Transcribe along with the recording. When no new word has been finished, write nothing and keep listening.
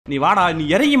நீ வாடா, நீ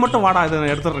இறங்கி மட்டும் வாடா, இதை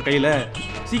நான் எடுத்துடுற கையில்.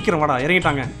 சீக்கிரம் வாடா,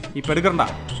 இறங்கிட்டாங்க. இப்போ எடுக்கிறேன்டா,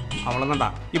 அவ்வளோதான்டா.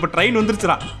 இப்போ ட்ரெயின்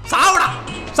வந்துருச்சுடா. சாவடா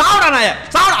சாவடா நாய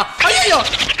சாவடா. ஐயோ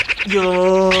ஐயோ,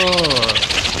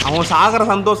 அவன் சாகிற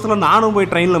சந்தோஷத்தில் நானும்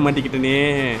போய் ட்ரெயினில் மாட்டிக்கிட்டேனே.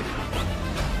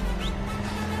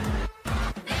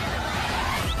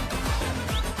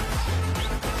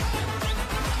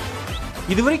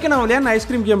 இது வரைக்கும் நான் விளையாடின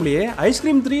ஐஸ்கிரீம் கேம்லேயே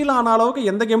ஐஸ்கிரீம் 3ல ஆன அளவுக்கு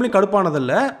எந்த கேம்லையும்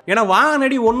கடுப்பானதில்லை. ஏன்னா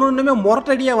வாங்கினடி ஒன்றுமே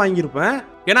முரட்டடியாக வாங்கியிருப்பேன்.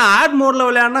 ஏன்னா ஆட் மோடில்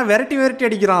விளையாடினா வெரைட்டி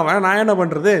அடிக்கிறான் அவன். நான் என்ன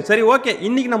பண்ணுறது? சரி ஓகே,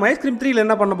 இன்றைக்கி நம்ம ஐஸ்கிரீம் 3ல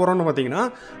என்ன பண்ண போகிறோம்னு பார்த்தீங்கன்னா,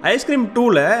 ஐஸ்கிரீம்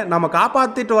 2ல நம்ம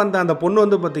காப்பாற்றிட்டு வந்த அந்த பொண்ணு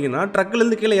வந்து பார்த்தீங்கன்னா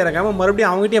ட்ரக்லேருந்து கீழே இறக்காமல்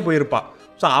மறுபடியும் அவங்ககிட்டே போயிருப்பா.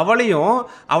 ஸோ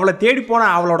அவளை தேடி போன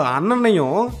அவளோட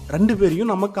அண்ணனையும் 2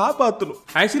 பேரையும் நம்ம காப்பாற்றணும்.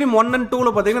 ஐஸ்கிரீம் 1 and 2ல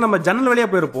பார்த்தீங்கன்னா நம்ம ஜன்னல்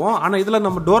வழியாக போயிருப்போம். ஆனால் இதில்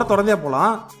நம்ம டோரை திறந்தே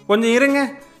போகலாம். கொஞ்சம் இருங்க,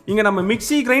 இங்கே நம்ம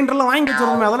மிக்சி கிரைண்டர்லாம் வாங்கி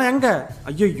வச்சுருக்கோமே, அதெல்லாம் எங்கே?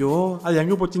 ஐயோ, அது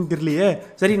எங்கே போச்சுன்னு தெரியலையே.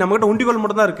 சரி, நம்மகிட்ட உண்டிகோல்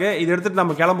மட்டும் தான் இருக்குது. இதை எடுத்துகிட்டு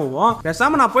நம்ம கிளம்புவோம்.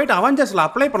 பேசாமல் நான் போயிட்டு அவெஞ்சர்ஸில்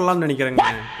அப்ளை பண்ணலாம்னு நினைக்கிறேங்க.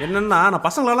 என்னென்னா, நான்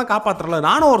பசங்களெல்லாம் காப்பாற்றுறல,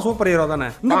 நானும் ஒரு சூப்பர் ஹீரோ தானே.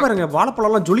 இங்கே பாருங்க,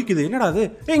 வாழைப்பழம்லாம் ஜொலிக்குது. என்னடா அது?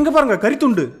 இங்கே பாருங்க,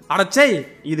 கறித்துண்டு. அடச்சே,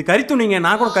 இது கறித்துண்டிங்க.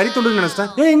 நான் கூட கறித்துண்டுன்னு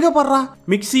நினச்சிட்டேன். எங்கே பாடுறா,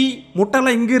 மிக்சி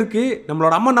முட்டைலாம் இங்கே இருக்குது.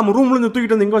 நம்மளோட அம்மா நம்ம ரூம்ல இருந்து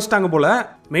தூக்கிட்டு வந்து இங்கே வச்சுட்டாங்க போல.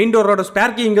 மெயின் டோரோட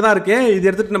ஸ்பேர் கீ இங்கே தான் இருக்குது. இது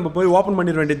எடுத்துகிட்டு நம்ம போய் ஓப்பன்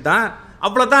பண்ணிட வேண்டியது தான்.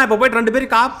 அவ்வளோதான். இப்போ போய்ட்டு 2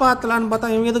 பேரும் காப்பாற்றலான்னு பார்த்தா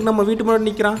இவங்க எதுக்கு நம்ம வீட்டு முன்னாடி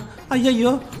நிற்கிறான்?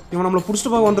 ஐயோ, இவன் நம்மளை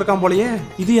பிடிச்சிட்டு போக வந்திருக்கான் போலையே.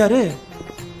 இது யாரு?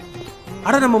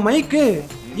 அட, நம்ம மைக்கு.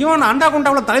 இவன் அண்டா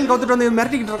குண்டாவில் தலையில் கவுத்துட்டு வந்து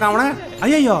மிரட்டிக்கிட்டு இருக்கான் அவனை.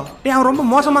 ஐயோ, அவன் ரொம்ப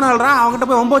மோசமான ஆள்றா. அவங்ககிட்ட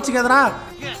போய் ரொம்ப வச்சுக்காதரா.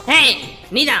 ஏய்,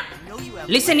 நீதான்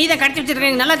லிஸ்ட் நீதான் கடத்தி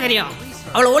வச்சிருக்கீங்க, நல்லா தெரியும்.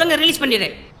 அவளை ஒழுங்கா ரிலீஸ் பண்ணிடு.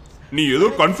 நீ ஏதோ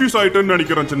கன்ஃபியூஸ் ஆயிட்டேன்னு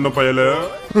நினைக்கிறேன் சின்ன பயல.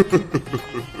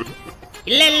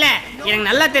 இல்ல எனக்கு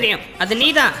நல்லா தெரியும், அது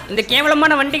நீதான். இந்த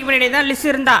கேவலமான வண்டிக்கு முன்னாடி தான்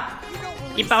லிஸ்ட் இருந்தா.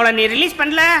 இப்போ அவளை நீ ரிலீஸ்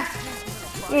பண்ணல,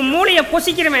 உன் மூளையை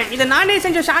பொசிக்கிறவன். இதை நானே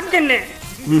செஞ்ச ஷார்ட் கன்னு.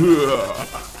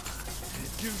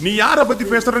 நீ யாரை பத்தி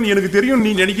பேசுறன்னு எனக்கு தெரியும்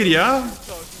நீ நினைக்கிறியா?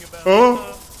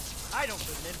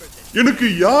 எனக்கு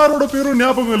யாரோட பேரும்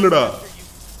ஞாபகம் இல்லடா.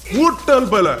 மூட்டல்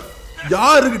பல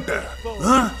யாருகிட்ட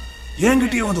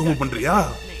என்கிட்டயே வந்து உங்க பண்றியா?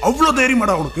 அவ்வளவு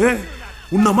தைரியமாடா உனக்கு?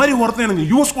 உன்ன மாதிரி ஒருத்தன் எனக்கு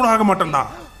யூஸ் கூட ஆக மாட்டேன்டா.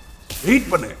 வெயிட்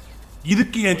பண்ணு,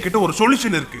 இதுக்கு என்கிட்ட ஒரு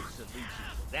சொல்யூஷன் இருக்கு.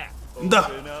 இந்த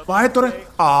பாயத்துறை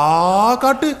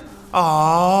காட்டு.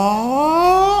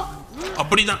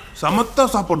 அப்படிதான் சமத்தா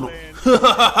சாப்பிடணும்.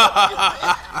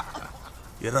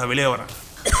 ஏதா வெளியே வரேன்.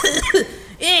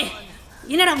 ஏய்,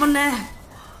 என்னடா பண்ண?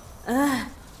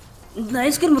 இந்த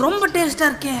ஐஸ்கிரீம் ரொம்ப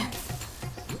டேஸ்டா இருக்கே.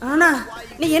 ஆனா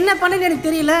நீ என்ன பண்ணுன்னு எனக்கு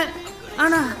தெரியல.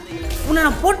 ஆனா உன்னை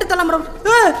நான் போட்டு தள்ளாம.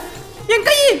 என்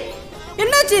கை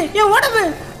என்னாச்சு? என் உடம்பு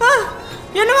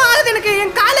என்னவோ ஆகுது எனக்கு.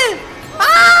 என் காலு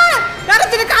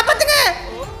காப்பாத்துங்க.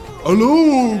 ஹலோ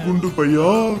குண்டு பையா,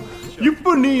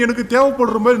 இப்ப நீ எனக்கு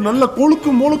தேவைப்படுற மாதிரி நல்ல கொழுக்கு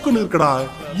மொழுக்குன்னு இருக்கடா.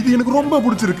 இது எனக்கு ரொம்ப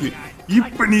பிடிச்சிருக்கு.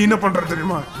 இப்ப நீ என்ன பண்ற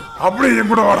தெரியுமா? அப்படியே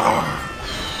என் கூட வாடா.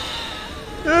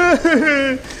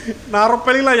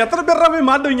 நரப்பலிங்களா, எத்தனை பேரா போய்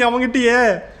மாட்டுவீங்க அவங்ககிட்டயே?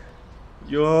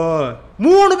 ஐயோ,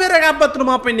 3 பேரை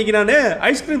காப்பாற்றணுமா? அப்போ இன்னைக்கு நான்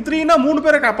ஐஸ்கிரீம் 3னா 3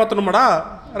 பேரை காப்பாற்றணுமாடா?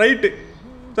 ரைட்டு,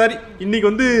 சரி.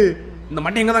 இன்னைக்கு வந்து இந்த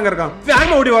மட்டை எங்கே தாங்க இருக்கான்?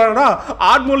 வேகமாக ஓடி வராடா.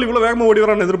 ஆட் மோல் இவ்வளோ வேகமாக ஓடி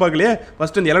வரான்னு எதிர்பார்க்கலையே.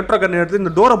 ஃபஸ்ட்டு இந்த எலக்ட்ரோ கன் எடுத்து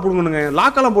இந்த டோரை பிடுங்கணுங்க.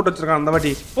 லாக்கெல்லாம் போட்டு வச்சிருக்கான் அந்த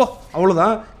வாட்டி.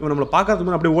 அவ்வளோதான். இவன் நம்மளை பார்க்கறதுக்கு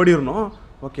முன்னாடி அப்படியே ஓடிடணும்.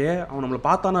 ஓகே, அவன் நம்மளை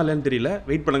பார்த்தானா இல்லைன்னு தெரியல.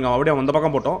 வெயிட் பண்ணுங்க, அப்படியே அவன் அந்த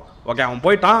பக்கம் போட்டோம். ஓகே, அவன்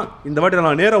போயிட்டான். இந்த வாட்டி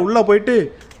நான் நேராக உள்ளே போயிட்டு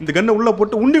இந்த கன்னை உள்ளே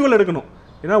போட்டு உண்டிகோல் எடுக்கணும்.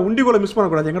 ஏன்னா உண்டிகோலை மிஸ்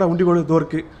பண்ணக்கூடாது. எங்கடா உண்டிகோல்? இதோ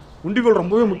இருக்கு. உண்டிகோல்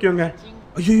ரொம்பவே முக்கியங்க.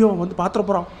 ஐயோ, வந்து பாத்திர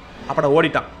போகிறான். அப்படா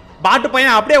ஓடிட்டான். பாட்டு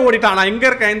பையன் அப்படியே ஓடிட்டான். நான் எங்கே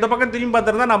இருக்கேன்? இந்த பக்கம் திரும்பி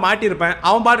பார்த்துருந்தா நான் மாட்டியிருப்பேன்.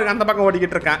 அவன் பாட்டுக்கு அந்த பக்கம்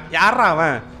ஓடிக்கிட்டு இருக்கான். யாரா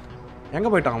அவன்?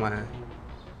 எங்கே போயிட்டான் அவன்?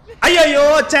 ஐயோ,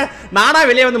 சே, நானா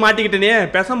வெளியே வந்து மாட்டிக்கிட்டேனே.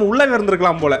 பேசாமல் உள்ளே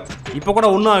இருந்திருக்கலாம் போல. இப்போ கூட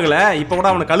ஒன்றும் ஆகலை. இப்போ கூட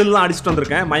அவனை கல்லுலாம் அடிச்சுட்டு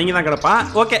வந்திருக்கேன். மயங்கி தான் கிடப்பான்.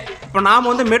 ஓகே, இப்போ நாம்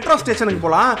வந்து மெட்ரோ ஸ்டேஷனுக்கு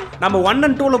போகலாம். நம்ம 1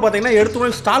 and 2ல பார்த்தீங்கன்னா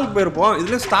எடுத்து ஸ்டாலுக்கு போயிருப்போம்.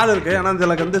 இதுலேயும் ஸ்டால் இருக்குது. ஆனால்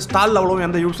இதில் வந்து ஸ்டால் அவ்வளோ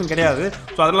எந்த யூஸும் கிடையாது.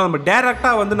 ஸோ அதெல்லாம் நம்ம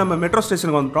டேரெக்டாக வந்து நம்ம மெட்ரோ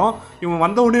ஸ்டேஷனுக்கு வந்துட்டோம். இவன்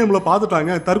வந்த உடனே நம்மளை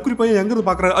பார்த்துட்டாங்க. தற்கொலை பையன் எங்கிருந்து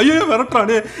பார்க்குறாரு? ஐயோ,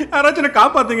 விரட்டுறானே. யாராச்சும் என்ன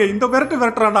காப்பாற்றுங்க. இந்த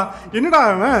விரட்டுறான்டா. என்னடா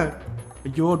அவன்?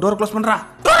 ஐயோ, டோர் க்ளோஸ் பண்ணுறா.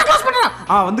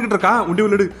 வந்துக்கிட்டு இருக்கான். உண்டி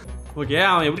விளையாடு. ஓகே,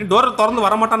 அவன் எப்படி டோரை திறந்து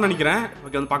வரமாட்டான்னு நினைக்கிறேன்.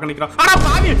 ஓகே, வந்து பார்க்க நிற்கிறான். ஆனால்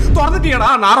பாவி திறந்துட்டியாடா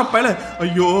நாரப்பையில.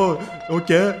 ஐயோ,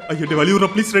 ஓகே. ஐயோ, வலியுறா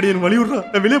ப்ளீஸ். ரெடி, எனக்கு வலியுறா.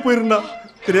 நான் வெளியே போயிருந்தா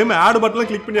தெரியாம ஆடு பட்டெல்லாம்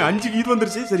கிளிக் பண்ணி 5 கீது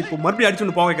வந்துருச்சு. சரி, இப்போ மறுபடியும் அடிச்சு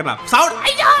ஒன்று போக வைக்கிறேன். சவுண்ட்.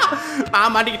 ஐயா,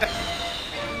 நான் மாட்டிக்கிட்டேன்.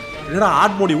 என்னடா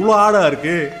ஆட் மோடி இவ்வளோ ஆடா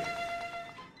இருக்கு?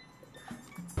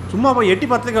 சும்மா போய் எட்டி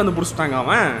பார்த்துக்க வந்து பிடிச்சிட்டாங்க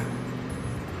அவன்.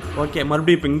 ஓகே,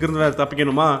 மறுபடியும் இப்போ இங்கிருந்து வேறு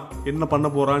தப்பிக்கணுமா? என்ன பண்ண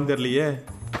போகிறான்னு தெரியலையே.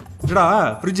 என்னடா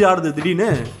ஃப்ரிட்ஜ் ஆடுது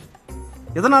திடீர்னு?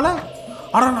 எதனால?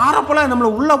 அட, நாரப்போல நம்மளை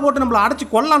உள்ளே போட்டு நம்மளை அடைச்சி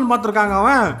கொல்லான்னு பார்த்துருக்காங்க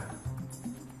அவன்.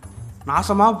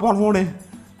 நாசமாக போனோன்னு.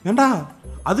 ஏண்டா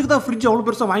அதுக்கு தான் ஃப்ரிட்ஜ் அவ்வளோ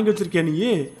பெருசாக வாங்கி வச்சிருக்கியா நீ?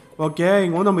 ஓகே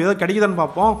இங்கே வந்து நம்ம எதோ கிடைக்குதான்னு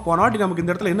பார்ப்போம். போன வாட்டி நமக்கு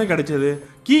இந்த இடத்துல என்ன கிடைச்சது?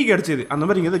 கீ கிடைச்சது. அந்த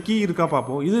மாதிரி இங்கே எதோ கீ இருக்கா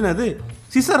பார்ப்போம். இது என்னது?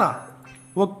 சிசரா.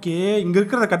 ஓகே இங்கே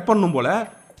இருக்கிறத கட் பண்ணும் போல்.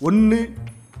 1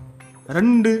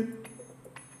 2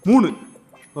 3.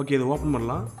 ஓகே இது ஓப்பன்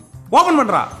பண்ணலாம். ஓப்பன்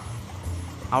பண்ணுறா.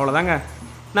 அவ்வளோதாங்க.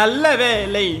 நல்ல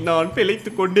வேலை நான் பிழைத்து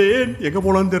கொண்டேன். எங்கே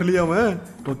போகலான்னு தெரியலையாம.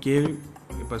 ஓகே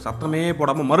இப்போ சத்தமே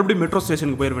போடாமல் மறுபடியும் மெட்ரோ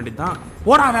ஸ்டேஷனுக்கு போயிட வேண்டியது தான்.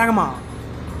 போடா வேகமா.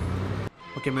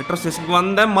 ஓகே மெட்ரோ ஸ்டேஷனுக்கு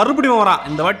வந்தேன். மறுபடியும் வரா.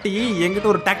 இந்த வாட்டி என்கிட்ட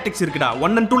ஒரு டாக்டிக்ஸ் இருக்குடா.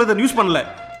 1 and 2 இதை யூஸ் பண்ணல,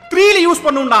 3ல யூஸ்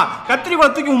பண்ணுண்டா.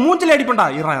 கத்திரிக்கோளை தூக்கி மூஞ்சில அடிப்பண்டா.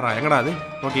 இரா எங்கடா அது?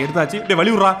 ஓகே எடுத்தாச்சு. இப்படி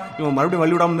வழி விட்றா. இவன் மறுபடியும்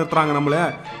வழி விடாமல் நிறுத்துறாங்க நம்மள.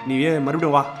 நீ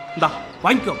மறுபடியும் வா. இந்தா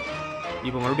வாங்கிக்கோ.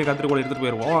 இப்போ மறுபடியும் கத்திரிக்கோள் எடுத்துகிட்டு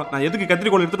போயிடுவோம். நான் எதுக்கு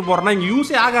கத்திரிக்கோள் எடுத்துகிட்டு போகிறேன்னா இங்கே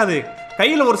யூஸே ஆகாது.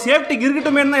 கையில் ஒரு சேஃப்டிக்கு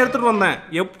இருக்கட்டுமே தான் எடுத்துகிட்டு வந்தேன்.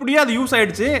 எப்படியோ அது யூஸ்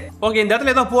ஆகிடுச்சு. ஓகே இந்த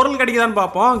இடத்துல ஏதோ பொருள் கிடைக்குதான்னு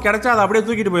பார்ப்போம். கிடைச்சா அதை அப்படியே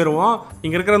தூக்கிட்டு போயிடுவோம்.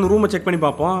 இங்கே இருக்கிற அந்த ரூமை செக் பண்ணி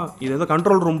பார்ப்போம். இது ஏதோ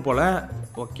கண்ட்ரோல் ரூம் போல்.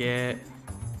 ஓகே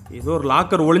ஏதோ ஒரு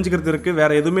லாக்கர் ஒளிஞ்சிக்கிறது இருக்குது,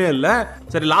 வேறு எதுவுமே இல்லை.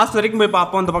 சரி லாஸ்ட் வரைக்கும் போய்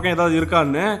பார்ப்போம் இந்த பக்கம் ஏதாவது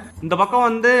இருக்கான்னு. இந்த பக்கம்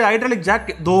வந்து ஹைட்ராலிக்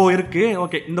ஜாக் தோ இருக்குது.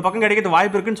 ஓகே இந்த பக்கம் கிடைக்கிறது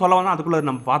வாய்ப்பு இருக்குன்னு சொல்ல வந்தால் அதுக்குள்ளே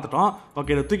நம்ம பார்த்துட்டோம்.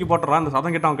 ஓகே இதை தூக்கி போட்டுறான். அந்த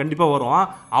சதம் கிட்ட அவன் கண்டிப்பாக வருவான்.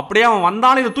 அப்படியே அவன்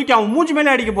வந்தாலும் இதை தூக்கி அவன் மூஞ்சி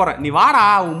மேலே அடிக்க போகிறேன். நீ வாடா,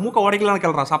 அவன் மூக்க உடைக்கலான்னு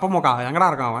கேள்றான். சப்ப மூக்கா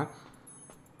எங்கடா இருக்கான் அவன்?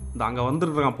 இந்த அங்கே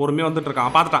வந்துட்டு இருக்கான், பொறுமையாக வந்துட்டு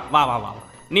இருக்கான். பார்த்துட்டான். வா வா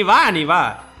வா நீ வா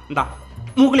இந்தா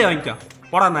மூக்கிலே வாங்கிக்கோ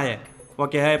போடா நாயே.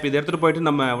 ஓகே இப்போ இதை எடுத்துகிட்டு போயிட்டு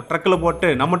நம்ம ட்ரக்கில் போட்டு,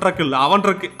 நம்ம ட்ரக்கு இல்லை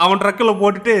அவன் ட்ரக்கில்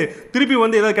போட்டுட்டு திருப்பி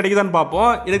வந்து எதாவது கிடைக்குதான்னு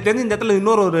பார்ப்போம். எனக்கு தெரிஞ்சு இந்த இடத்துல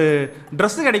இன்னொரு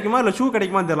ட்ரெஸ்ஸு கிடைக்குமா இல்லை ஷூ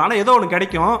கிடைக்குமான்னு தெரியல. ஆனால் ஏதோ ஒன்று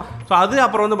கிடைக்கும். ஸோ அது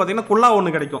அப்புறம் வந்து பார்த்திங்கன்னா குள்ளா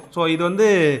ஒன்று கிடைக்கும். ஸோ இது வந்து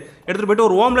எடுத்துகிட்டு போயிட்டு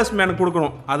ஒரு ஹோம்லெஸ் மேனுக்கு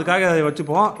கொடுக்கணும். அதுக்காக அதை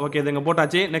வச்சுப்போம். ஓகே இது இங்கே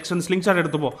போட்டாச்சு. நெக்ஸ்ட் வந்து ஸ்லிங் ஷாட்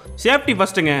எடுத்துப்போம். சேஃப்டி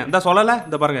ஃபஸ்ட்டுங்க. இந்த சொல்லலை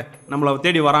இந்த பாருங்கள் நம்மளை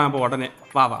தேடி வரான். இப்போ உடனே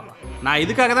வா நான்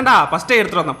இதுக்காக தான்டா ஃபஸ்ட்டே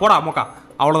எடுத்துகிட்டு வந்தேன். போடா மோக்கா.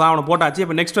 அவ்வளோதான் அவனை போட்டாச்சு.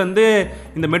 இப்போ நெக்ஸ்ட் வந்து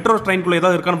இந்த மெட்ரோ ட்ரெயின்குள்ளே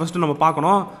ஏதாவது இருக்கான்னு ஃபஸ்ட்டு நம்ம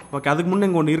பார்க்கணும். ஓகே அதுக்கு முன்னே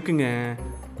இங்கே ஒன்று இருக்குங்க.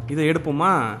 இதை எடுப்போமா?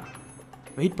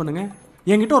 வெயிட் பண்ணுங்கள்.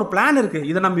 என்கிட்ட ஒரு பிளான் இருக்குது.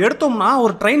 இதை நம்ம எடுத்தோம்னா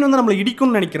ஒரு ட்ரெயின் வந்து நம்மளை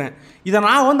இடிக்கும்னு நினைக்கிறேன். இதை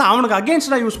நான் வந்து அவனுக்கு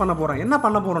அகேன்ஸ்டாக யூஸ் பண்ண போகிறேன். என்ன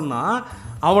பண்ண போகிறேன்னா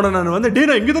அவனை நான் வந்து டே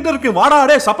இங்கே தான் இருக்குது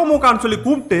வாடாடே சப்பமோக்கான்னு சொல்லி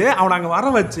கூப்பிட்டு அவனை அங்கே வர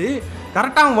வச்சு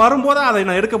கரெக்டாக அவன் வரும்போது அதை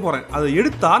நான் எடுக்க போகிறேன். அதை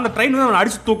எடுத்தால் அந்த ட்ரெயின் வந்து அவனை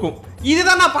அடித்து தூக்கும்.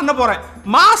 இதுதான் நான் பண்ண போகிறேன்.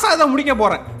 மாதம் இதை முடிக்க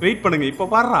போகிறேன். வெயிட் பண்ணுங்கள். இப்போ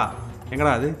பாடுறா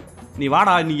எங்கடா அது? நீ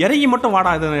வாடா, நீ இறங்கி மட்டும்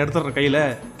வாடா. இதை நான் எடுத்துடுறேன் கையில்.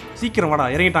 சீக்கிரம் வாடா.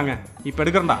 இறங்கிட்டாங்க. இப்போ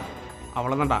எடுக்கிறேன்டா.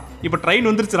 அவ்வளோதான்டா. இப்போ ட்ரெயின்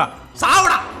வந்துருச்சுடா.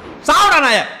 சாவடா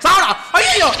நாய சாவடா.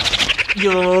 ஐயோ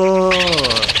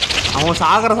அவன்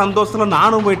சாகிற சந்தோஷத்தில்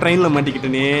நானும் போய் ட்ரெயினில்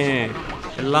மாட்டிக்கிட்டேனே.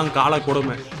 எல்லாம் கால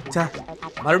கொடுமை. சே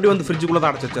மறுபடியும் வந்து ஃப்ரிட்ஜுக்குள்ளே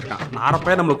தான் அடைச்சி வச்சிருக்கான்.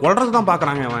 நாரப்பே நம்மளை கொள்றது தான்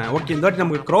பார்க்குறாங்க அவன். ஓகே இந்த வாட்டி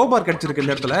நமக்கு க்ரோபார் கிடச்சிருக்கு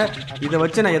இந்த இடத்துல. இதை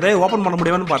வச்சு நான் எதையும் ஓப்பன் பண்ண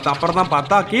முடியுமான்னு பார்த்தேன். அப்புறம் தான்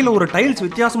பார்த்தா கீழே ஒரு டைல்ஸ்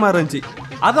வித்தியாசமாக இருந்துச்சு.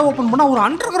 அதை ஓப்பன் பண்ணால் ஒரு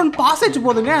அண்டர் கிரவுண்ட் பாசேஜ்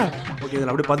போதுங்க. ஓகே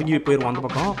இதில் அப்படியே பதுங்கி போயிடுவோம் அந்த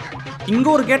பக்கம். இங்கே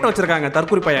ஒரு கேட் வச்சிருக்காங்க.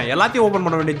 தற்கொலை பையன் எல்லாத்தையும் ஓப்பன்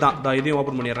பண்ண வேண்டியது தான். இதையும்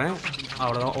ஓப்பன் பண்ணிடுறேன்.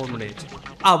 அவ்வளோதான் ஓப்பன் பண்ணிடுச்சு.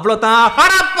 அவ்வளோதான்.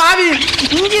 பாவி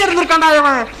இங்கே இருந்திருக்காண்டா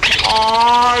இவன்.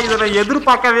 இதை நான்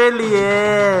எதிர்பார்க்கவே இல்லையே.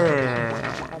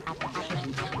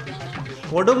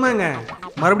 கொடுமைங்க.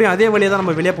 மறுபடியும் அதே வழியை தான்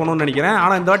நம்ம வெளியே போகணும்னு நினைக்கிறேன்.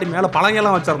 ஆனால் இந்த வாட்டி மேலே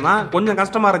பழங்கெல்லாம் வச்சிருந்தான். கொஞ்சம்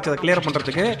கஷ்டமாக இருந்துச்சு அதை கிளியர்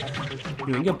பண்ணுறதுக்கு.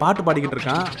 இவன் எங்கே பாட்டு பாடிக்கிட்டு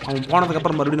இருக்கான். அவன்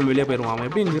போனதுக்கப்புறம் மறுபடியும் நம்ம வெளியே போயிடுவான். அவன்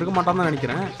எப்படி இங்கே இருக்க மாட்டான்னு தான்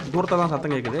நினைக்கிறேன். தூரத்தில் தான்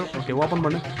சத்தம் கேட்குது. ஓகே ஓப்பன்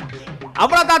பண்ணு.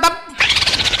 அப்புறம் தாத்தா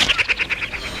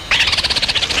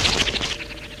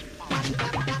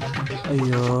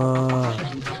ஐயோ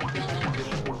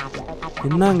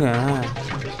என்னங்க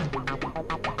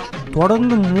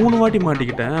தொடர்ந்து 3 வாட்டி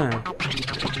மாட்டிக்கிட்டேன்.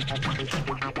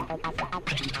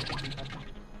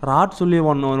 ராட் சொல்லி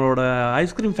அவனோட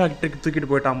ஐஸ்கிரீம் ஃபேக்ட்ரிக்கு தூக்கிட்டு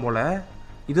போயிட்டான் போல்.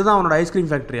 இதுதான் அவனோட ஐஸ்கிரீம்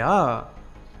ஃபேக்ட்ரியா?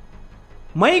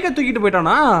 மைக்கை தூக்கிட்டு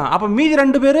போயிட்டானா? அப்போ மீதி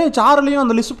 2 பேர் சார்லையும்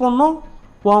அந்த லிஸ்ட் போடணும்.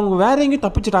 அவங்க வேற எங்கேயும்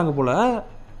தப்பிச்சிட்டாங்க போல்.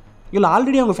 இல்லை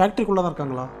ஆல்ரெடி அவங்க ஃபேக்ட்ரிக்குள்ளே தான்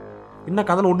இருக்காங்களா? என்ன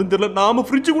கதைன்னு ஒன்றும் தெரியல. நாம்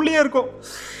ஃப்ரிட்ஜுக்குள்ளேயே இருக்கோம்.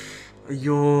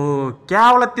 ஐயோ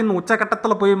கேவலத்தின்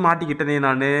உச்சக்கட்டத்தில் போய் மாட்டிக்கிட்டேனே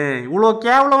நான். இவ்வளோ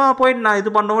கேவலமாக போயிட்டு நான்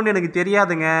இது பண்ணுவோன்னு எனக்கு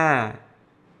தெரியாதுங்க.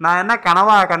 நான் என்ன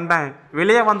கனவா கண்டேன்?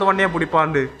 வெளியே வந்த உடனே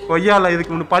பிடிப்பாண்டு கொய்யால.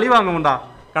 இதுக்கு ஒன்று பழி வாங்கும்டா.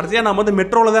 கடைசியாக நம்ம வந்து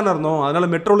மெட்ரோவில் தானே இருந்தோம்.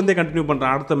 அதனால் மெட்ரோலேருந்தே கண்டினியூ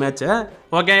பண்ணுறேன் அடுத்த மேட்ச்சை.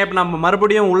 ஓகே இப்போ நம்ம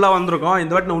மறுபடியும் உள்ளே வந்திருக்கோம்.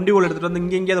 இந்த வாட்டி நான் உண்டிகோல் எடுத்துகிட்டு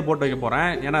வந்து இங்கே அதை போட்டு வைக்க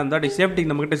போகிறேன். ஏன்னா இந்த வாட்டி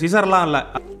சேஃப்டிக்கு நம்மகிட்ட சிசர்லாம் இல்லை.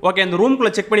 ஓகே இந்த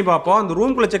ரூம்குள்ளே செக் பண்ணி பார்ப்போம். இந்த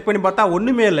ரூம்குள்ளே செக் பண்ணி பார்த்தா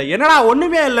ஒன்றுமே இல்லை. என்னடா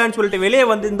ஒன்றுமே இல்லைன்னு சொல்லிட்டு வெளியே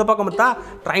வந்து இந்த பக்கம் பார்த்தா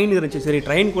ட்ரெயின் இருந்துச்சு. சரி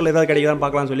ட்ரெயின்குள்ளே ஏதாவது கிடைக்குதான்னு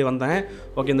பார்க்கலாம்னு சொல்லி வந்தேன்.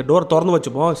 ஓகே இந்த டோர் திறந்து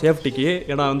வச்சுப்போம் சேஃப்டிக்கு.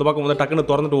 ஏன்னா இந்த பக்கம் வந்து டக்குன்னு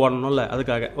திறந்துட்டு ஓடணும்ல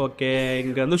அதுக்காக. ஓகே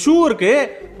இங்கே வந்து ஷூ இருக்குது.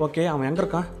 ஓகே அவன் எங்கே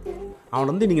இருக்கான்? அவனை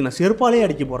வந்து இன்றைக்கி நான் செருப்பாலே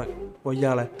அடிக்க போகிறேன்.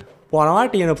 கொய்யால போன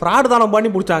வாட்டி என்னை ஃப்ராடு தானம் பண்ணி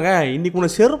பிடிச்சாங்க. இன்றைக்கி உன்னை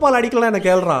செருப்பால் அடிக்கலாம் என்ன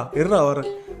கேள்றா. இருறா வர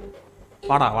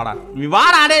வாடா நீ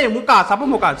வாடா. டே முக்கா சப்ப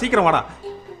முக்கா சீக்கிரம் வாடா.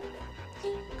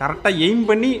 கரெக்டாக எய்ம்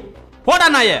பண்ணி போடா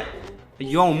நாயே.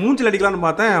 ஐயோ அவன் மூஞ்சில் அடிக்கலான்னு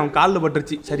பார்த்தேன், அவன் காலில்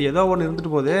பட்டுருச்சு. சரி ஏதோ ஒன்று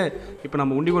இருந்துட்டு போகுது. இப்போ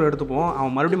நம்ம உண்டிகோல் எடுத்துப்போம்.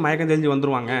 அவன் மறுபடியும் மயக்கம் தெரிஞ்சு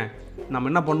வந்துடுவாங்க. நம்ம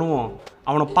என்ன பண்ணுவோம்,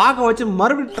 அவனை பார்க்க வச்சு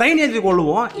மறுபடியும் ட்ரெயின் ஏற்றி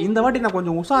கொள்ளுவோம். இந்த வாட்டி நான்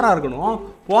கொஞ்சம் உஷாராக இருக்கணும்.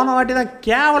 போன வாட்டி தான்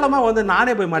கேவலமாக வந்து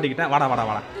நானே போய் மாட்டிக்கிட்டேன். வாடா வாடா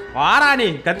வாடா வாடா, நீ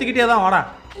கத்திக்கிட்டே தான் வாடா.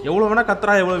 எவ்வளோ வேணா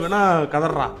கத்துறா, எவ்வளோ வேணா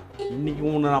கதறா. இன்னைக்கு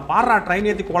உன்னை நான் பாடுறா ட்ரெயின்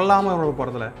ஏற்றி கொள்ளாமல்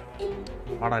போகிறதுல.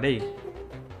 வாடா டேய்.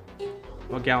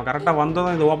 ஓகே அவன் கரெக்டாக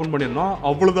வந்ததும் இதை ஓப்பன் பண்ணிடணும்.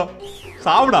 அவ்வளோதான்,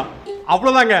 சாப்பிடா.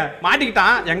 அவ்வளோதாங்க,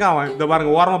 மாட்டிக்கிட்டான். எங்கே அவன் இதை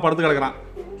பாருங்க, ஓரமாக படுத்து கிடக்குறான்.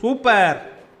 சூப்பர்.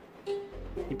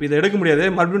 இப்போ இதை எடுக்க முடியாது,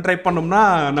 மறுபடியும் ட்ரை பண்ணோம்னா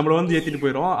நம்மளை வந்து ஏற்றிட்டு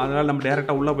போயிடும். அதனால் நம்ம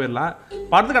டேரெக்டாக உள்ளே போயிடலாம்.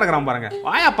 படுத்து கிடக்குறான் பாருங்க.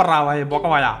 வாயா படுறா, வாய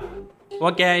பொக்க வாயா.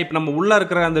 ஓகே இப்போ நம்ம உள்ளே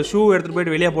இருக்கிற அந்த ஷூ எடுத்துகிட்டு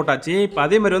போயிட்டு வெளியே போட்டாச்சு. இப்போ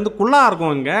அதே மாதிரி வந்து குள்ளா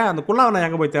இருக்கும் இங்கே. அந்த குள்ளாவை நான்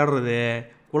எங்கே போய் தேடுறது?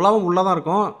 குள்ளாவும் உள்ளே தான்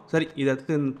இருக்கும். சரி இதை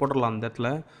எடுத்து போட்டுடலாம் அந்த இடத்துல.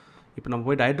 இப்போ நம்ம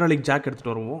போயிட்டு ஹைட்ராலிக் ஜாக்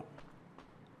எடுத்துகிட்டு வருவோம்.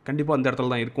 கண்டிப்பாக அந்த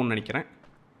இடத்துல தான் இருக்கும்னு நினைக்கிறேன்.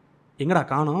 எங்கடா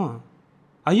காணோம்?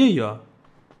 ஐயோ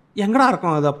எங்கடா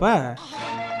இருக்கும் அது? அப்போ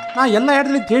நான் எல்லா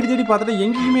இடத்துலையும் தேடி தேடி பார்த்துட்டு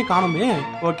எங்கேயுமே காணுமே.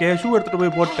 ஓகே ஷூ எடுத்துகிட்டு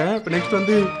போய் போட்டேன். இப்போ நெக்ஸ்ட்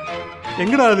வந்து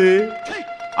எங்கடா அது?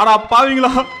 ஆடா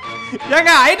பாவீங்களா,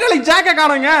 ஏங்க ஹைட்ராலிக் ஜாக்கை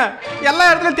காணுங்க. எல்லா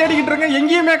இடத்துலையும் தேடிக்கிட்டு இருக்கேன்,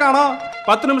 எங்கேயுமே காணோம்.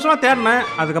 10 நிமிஷமாக தேடினேன்.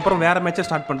 அதுக்கப்புறம் வேறு மேட்சை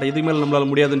ஸ்டார்ட் பண்ணிட்டேன். இதுக்கு மேலே நம்மளால்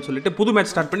முடியாதுன்னு சொல்லிட்டு புது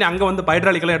மேட்ச் ஸ்டார்ட் பண்ணி அங்கே வந்து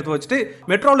ஹைட்ராலிக்கெல்லாம் எடுத்து வச்சுட்டு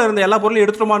மெட்ரோவில் இருந்த எல்லா பொருளையும்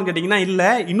எடுத்துட்டோமான்னு கேட்டிங்கன்னா இல்லை.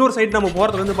 இன்னொரு சைடு நம்ம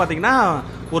போகிறது வந்து பார்த்தீங்கன்னா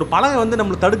ஒரு பலகை வந்து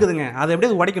நம்மளுக்கு தடுக்குதுங்க. அதை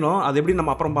எப்படி உடைக்கணும், அது எப்படி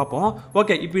நம்ம அப்புறம் பார்ப்போம்.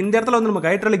 ஓகே இப்போ இந்த இடத்துல வந்து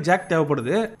நமக்கு ஹைட்ராலிக் ஜாக்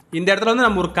தேவைப்படுது. இந்த இடத்துல வந்து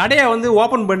நம்ம ஒரு கடையை வந்து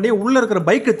ஓப்பன் பண்ணி உள்ளே இருக்கிற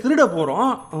பைக்கை திருட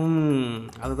போகிறோம்.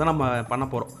 அதுதான் நம்ம பண்ண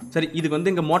போகிறோம். சரி இதுக்கு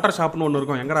வந்து இங்கே மோட்டார் ஷாப்னு ஒன்று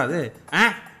இருக்கும். எங்கடா அது?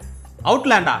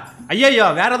 அவுட்லேண்டா? ஐயோ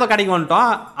வேற ஏதோ கடைக்கு வந்துட்டோம்.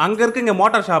 அங்கே இருக்கு இங்கே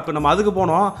மோட்டார் ஷாப்பு, நம்ம அதுக்கு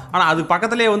போனோம். ஆனால் அதுக்கு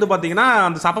பக்கத்துலேயே வந்து பார்த்தீங்கன்னா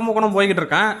அந்த சப்பமுக்கணும் போய்கிட்டு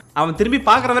இருக்கேன். அவன் திரும்பி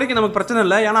பார்க்குற வரைக்கும் நமக்கு பிரச்சனை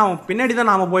இல்லை, ஏன்னா அவன் பின்னாடி தான்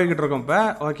நாம் போய்கிட்டு இருக்கோம். இப்போ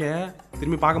ஓகே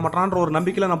திரும்பி பார்க்க மாட்டான்ற ஒரு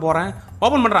நம்பிக்கையில் நான் போகிறேன்.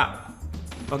 ஓப்பன் பண்ணுறான்.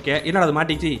 ஓகே என்னடா அது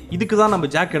மாட்டிச்சு. இதுக்கு தான்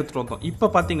நம்ம ஜாக் எடுத்துகிட்டு வந்தோம். இப்போ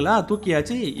பார்த்தீங்களா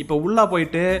தூக்கியாச்சு. இப்போ உள்ளே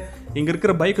போயிட்டு இங்கே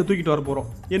இருக்கிற பைக்கை தூக்கிட்டு வர போகிறோம்.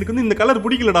 எனக்கு வந்து இந்த கலர்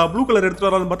பிடிக்கலடா, ப்ளூ கலர்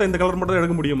எடுத்துகிட்டு வரான்னு பார்த்தா இந்த கலர் மட்டும்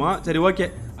எடுக்க முடியுமா? சரி ஓகே.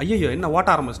 ஐயோ என்ன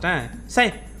ஓட்ட ஆரம்பிச்சிட்டேன்.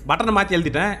 சரி பட்டனை மாற்றி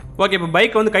எழுதிட்டேன். ஓகே இப்போ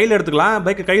பைக்கை வந்து கையில் எடுத்துக்கலாம்.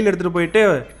 பைக்கை கையில் எடுத்துகிட்டு போயிட்டு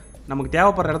நமக்கு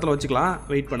தேவைப்படுற இடத்துல வச்சுக்கலாம்.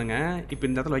 வெயிட் பண்ணுங்கள், இப்போ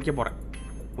இந்த இடத்துல வைக்க போகிறேன்.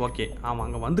 ஓகே அவன்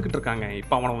அங்கே வந்துக்கிட்டு இருக்காங்க.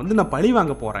 இப்போ அவனை வந்து நான் பழி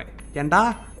வாங்க போகிறேன். ஏண்டா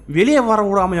வெளியே வர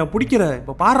விடாமையா பிடிக்கிற?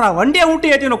 இப்போ பாடுறா வண்டியை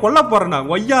விட்டு ஏற்றி நான் கொல்ல போகிறேன். நான்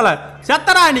ஒய்யால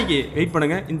செத்தரா இன்னைக்கு. வெயிட்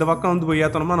பண்ணுங்க, இந்த பக்கம் வந்து போய்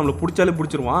ஏற்றணும்னா நம்மளை பிடிச்சாலே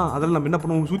பிடிச்சிருவான். அதில் நம்ம என்ன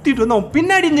பண்ணுவோம், சுற்றிட்டு வந்து அவன்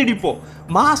பின்னாடி இருந்து இடிப்போம்.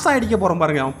 மாசா அடிக்க போகிறோம்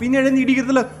பாருங்க. அவன் பின்னாடி இருந்து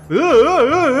இடிக்கிறதுல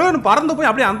பறந்து போய்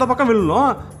அப்படியே அந்த பக்கம்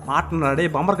விழணும். மாட்டினடே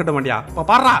பம்பர் கட்ட மாட்டியா? இப்போ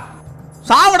பாடுறா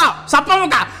சாவடா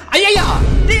சப்பமுக்கா. ஐயா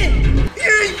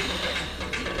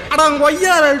அடா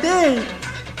ஒய்யால டே,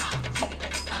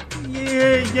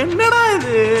 என்னடா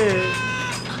இது?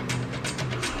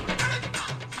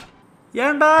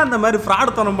 ஏன்டா இந்த மாதிரி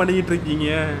ஃப்ராடு தனம் பண்ணிக்கிட்டு இருக்கீங்க?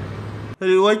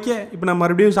 சரி ஓகே இப்போ நான்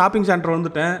மறுபடியும் ஷாப்பிங் சென்டர்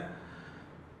வந்துட்டேன்.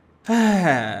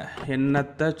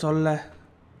 என்னத்தை சொல்ல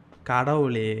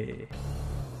கடவுளே.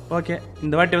 ஓகே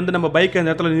இந்த வாட்டி வந்து நம்ம பைக்கை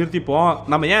இந்த இடத்துல நிறுத்திப்போம்.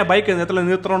 நம்ம ஏன் பைக்கை இந்த இடத்துல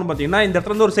நிறுத்துறோம்னு பார்த்தீங்கன்னா இந்த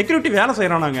இடத்துல வந்து ஒரு செக்யூரிட்டி வேலை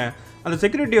செய்கிறோம். நாங்கள் அந்த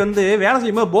செக்யூரிட்டி வந்து வேலை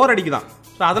செய்யும்போது போர் அடிக்குதான்.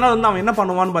 ஸோ அதனால் வந்து அவன் என்ன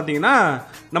பண்ணுவான்னு பார்த்தீங்கன்னா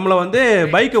நம்மளை வந்து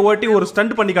பைக்கை ஓட்டி ஒரு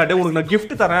ஸ்டண்ட் பண்ணி காட்டு, உனக்கு நான்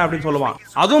கிஃப்ட் தரேன் அப்படின்னு சொல்லுவான்.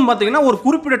 அதுவும் பார்த்தீங்கன்னா ஒரு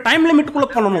குறிப்பிட்ட டைம் லிமிட்டுக்குள்ளே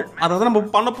பண்ணணும். அதை தான் நம்ம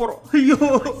பண்ண போகிறோம். ஐயோ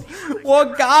ஓ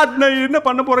காட், நான் என்ன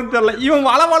பண்ண போகிறேன்னு தெரியல. இவன்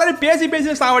வளர பேசி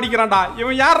பேசி சாவடிக்கிறான்டா.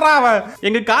 இவன் யாரா அவன்?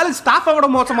 எங்கள் காலேஜ் ஸ்டாஃபை விட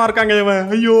மோசமாக இருக்காங்க இவன்.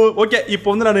 ஐயோ ஓகே இப்போ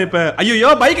வந்து நான் இப்போ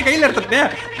ஐயோ பைக்கை கையில் எடுத்துட்டேன்.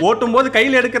 ஓட்டும் போது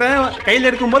கையில் எடுக்கிறேன், கையில்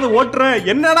எடுக்கும்போது ஓட்டுறேன்.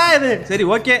 என்னடா இது? சரி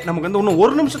ஓகே நமக்கு வந்து இன்னும்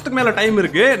 1 நிமிஷத்துக்கு மேலே டைம்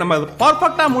இருக்குது. நம்ம அதை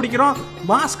பர்ஃபெக்டாக முடிக்கிறோம்.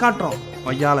 மாஸ் காட்டுறோம்.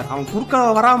 ஐயால அவன் குறுக்க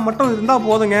வராம மட்டும் இருந்தா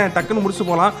போதுங்க, டக்குன்னு முடிச்சு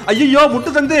போகலாம். ஐயோ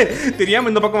முட்டு தந்து தெரியாம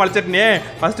இந்த பக்கம் வளைச்சிட்டனே.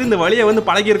 ஃபர்ஸ்ட் இந்த வழியை வந்து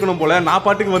பழகி இருக்கணும் போல. நான்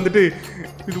பாட்டுக்கு வந்துட்டு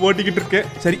இது ஓட்டிக்கிட்டு இருக்கேன்.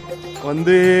 சரி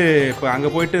வந்து இப்போ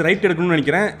அங்கே போயிட்டு ரைட் எடுக்கணும்னு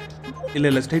நினைக்கிறேன்.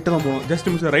 இல்லை ஸ்ட்ரைட்டாக தான் போவோம்.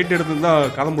 ஜஸ்ட் மிஸ் ரைட் எடுத்துருந்தா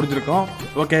கதை முடிஞ்சிருக்கோம்.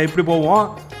 ஓகே இப்படி போவோம்.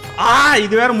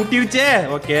 இது வேற முட்டிருச்சே.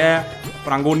 ஓகே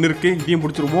அப்புறம் அங்கே ஒன்று இருக்கு, இதையும்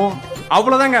பிடிச்சிருவோம்.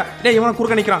 அவ்வளோதாங்க. டே இவனை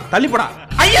குறுக்க நிற்கிறான், தள்ளிப்படா.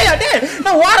 ஐயா டே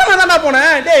நான் ஓரமாக தானே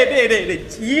போனேன். டே டே டே டே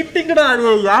சீட்டுங்கடா.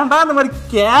 ஏன்டா இந்த மாதிரி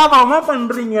கேவலமா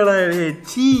பண்றீங்கடா?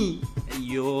 சீ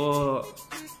ஐயோ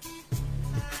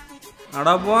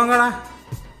அடா போங்கடா.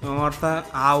 ஒருத்தன்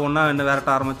ஒன்றா என்ன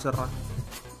விரட்ட ஆரம்பிச்சிடுறான்.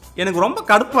 எனக்கு ரொம்ப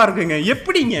கடுப்பாக இருக்குங்க.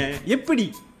 எப்படிங்க எப்படி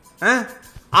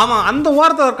அவன் அந்த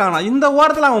ஓரத்தில் இருக்கானா, இந்த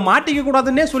ஓரத்தில் அவன் மாட்டிக்க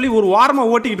கூடாதுன்னே சொல்லி ஒரு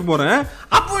ஓரமாக ஓட்டிக்கிட்டு போகிறேன்.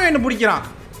 அப்போ என்ன பிடிக்கிறான்.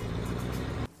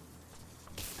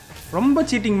 ரொம்ப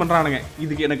சீட்டிங் பண்ணுறானுங்க.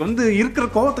 இதுக்கு எனக்கு வந்து இருக்கிற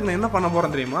கோவத்துக்கு நான் என்ன பண்ண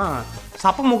போகிறேன் தெரியுமா?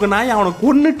 சப்பமுக்கு நாய் அவனை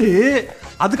கொன்னுட்டு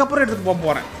அதுக்கப்புறம் எடுத்துகிட்டு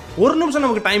போகிறேன். 1 நிமிஷம்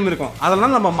நமக்கு டைம் இருக்கும்.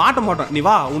 அதெல்லாம் நம்ம மாட்ட மாட்டோம். நீ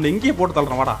வா, உன்னை எங்கேயே போட்டு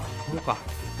தள்ளுறேன். வாடா மூக்கா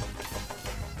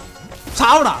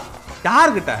சாவுடா.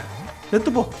 யாருக்கிட்ட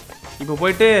செத்துப்போ. இப்போ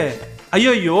போயிட்டு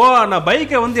ஐயோ நான்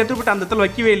பைக்கை வந்து எடுத்துக்கிட்டு அந்த இடத்துல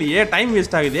வைக்கவே இல்லையே, டைம்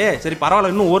வேஸ்ட் ஆகுது. சரி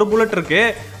பரவாயில்ல, இன்னும் 1 புல்லட்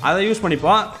இருக்குது, அதை யூஸ்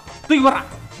பண்ணிப்போம். தூக்கி போறான்.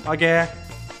 ஓகே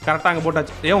கரெக்டாக அங்கே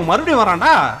போட்டாச்சு. மறுபடியும்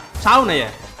வரான்டா சாவுனையே.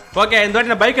 ஓகே இந்த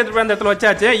வாட்டி நான் பைக் எடுத்துட்டு போய் அந்த இடத்துல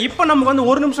வச்சாச்சு. இப்போ நமக்கு வந்து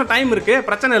 1 நிமிஷம் டைம் இருக்கு,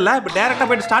 பிரச்சனை இல்லை. இப்போ டேரெக்டாக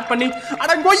போயிட்டு ஸ்டார்ட் பண்ணி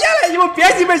அட கொய்யால இவன்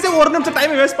பேசி 1 நிமிஷம்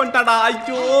டைம் வேஸ்ட் பண்ணிட்டாடா.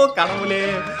 ஐயோ கடவுளே,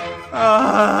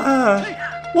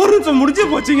 1 நிமிஷம் முடிஞ்சே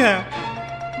போச்சுங்க.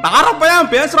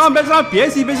 நாரப்பையன் பேசுறான்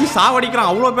பேசி சாவடிக்கிறான்,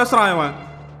 அவ்வளோ பேசுறான் இவன்.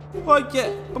 ஓகே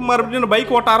இப்போ மறுபடியும்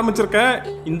பைக் ஓட்ட ஆரம்பிச்சிருக்கேன்.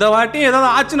 இந்த வாட்டி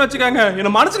ஏதாவது ஆச்சுன்னு வச்சுக்காங்க,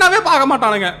 என்னை மனுஷனாவே பார்க்க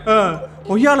மாட்டானுங்க.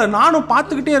 கொய்யால நானும்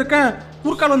பார்த்துக்கிட்டே இருக்கேன்,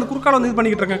 குறுக்கால் வந்து இது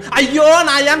பண்ணிக்கிட்டு இருக்கேன். ஐயோ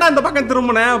நான் ஏன்டா இந்த பக்கம்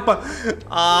திரும்பினேன்?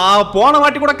 போன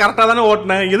வாட்டி கூட கரெக்டாக தானே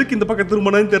ஓட்டினேன், எதுக்கு இந்த பக்கம்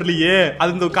திரும்பினேன்னு தெரியலையே.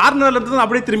 அது இந்த கார்னர்ல இருந்து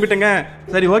அப்படியே திரும்பிட்டேங்க.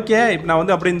 சரி ஓகே இப்போ நான்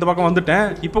வந்து அப்படியே இந்த பக்கம் வந்துட்டேன்.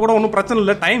 இப்போ கூட ஒன்றும் பிரச்சனை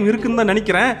இல்லை, டைம் இருக்குன்னு தான்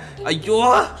நினைக்கிறேன். ஐயோ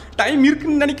டைம்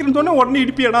இருக்குன்னு நினைக்கிறேன்னு சொன்னே உடனே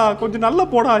இடிப்பியடா, கொஞ்சம் நல்லா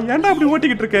போடா, ஏன்டா அப்படி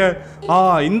ஓட்டிக்கிட்டு இருக்க?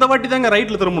 இந்த வாட்டி தாங்க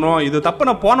ரைட்டில் திரும்பணும். இது தப்பு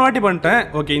நான் போன வாட்டி பண்ணிட்டேன்.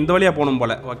 ஓகே இந்த வழியாக போகணும்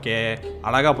போல. ஓகே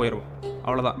அழகாக போயிடும்,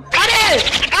 அவ்வளோதான்.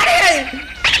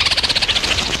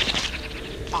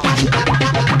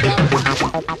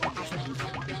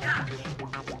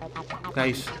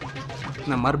 கைஸ்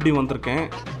நான் மறுபடியும் வந்திருக்கேன்,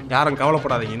 யாரும்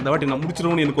கவலைப்படாதீங்க. இந்த வாட்டி நான்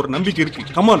முடிச்சிருவோம்னு எனக்கு ஒரு நம்பிக்கை இருக்கு.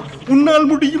 கமான் உன்னால்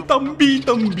முடியும் தம்பி.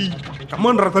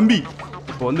 கமான்ரா தம்பி.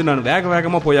 இப்போ வந்து நான்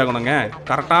வேகமாக போயாகணுங்க.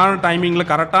 கரெக்டான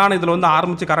டைமிங்கில் கரெக்டான இதில் வந்து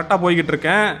ஆரம்பித்து கரெக்டாக போய்கிட்டு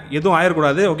இருக்கேன். எதுவும்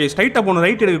ஆயிடக்கூடாது. ஓகே ஸ்ட்ரைட்டாக போகணும்,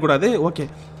 ரைட் எடுக்கக்கூடாது. ஓகே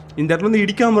இந்த இடத்துல வந்து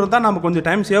இடிக்காமல் இருந்தால் நம்ம கொஞ்சம்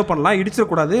டைம் சேவ் பண்ணலாம்.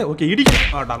 இடிச்சிடக்கூடாது. ஓகே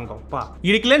இடிக்கடாங்கப்பா,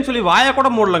 இடிக்கலன்னு சொல்லி வாயை கூட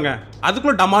மூடலங்க,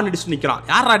 அதுக்குள்ளே டமான் இடிச்சு நிற்கிறான்.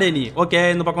 யார் ஆடே நீ? ஓகே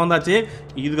இந்த பக்கம் வந்தாச்சு,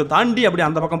 இதுக்கு தாண்டி அப்படி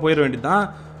அந்த பக்கம் போயிட வேண்டியதுதான்.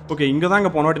 ஓகே இங்கே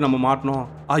தாங்க போன வாட்டி நம்ம மாட்டணும்.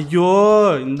 ஐயோ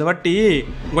இந்த வாட்டி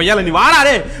கொய்யால நீ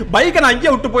வாடாடே, பைக்கை நான்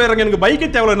அங்கேயே விட்டு போயிடுறேங்க, எனக்கு பைக்கே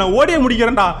தேவை, நான் ஓடியே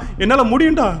முடிக்கிறேன்டா, என்னால்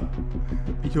முடியும்டா.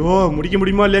 ஐயோ முடிக்க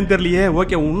முடியுமா இல்லையான்னு தெரியலையே.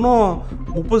 ஓகே இன்னும்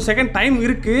 30 செகண்ட் டைம்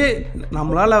இருக்கு,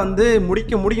 நம்மளால் வந்து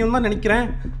முடிக்க முடியும் தான் நினைக்கிறேன்.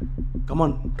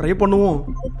 கமான் ட்ரை பண்ணுவோம்.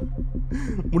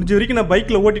 முடிஞ்ச வரைக்கும் நான்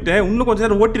பைக்கில் ஓட்டிட்டேன், இன்னும் கொஞ்சம்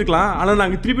நேரம் ஓட்டிருக்கலாம். ஆனால்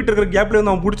நாங்கள் திருப்பிட்டு இருக்கிற கேப்ல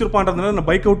வந்து அவன் பிடிச்சிருப்பான்றதுனால நான்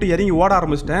பைக்கை விட்டு இறங்கி ஓட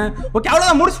ஆரம்பிச்சிட்டேன். ஓகே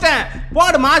அவ்வளோதான் முடிச்சிட்டேன்.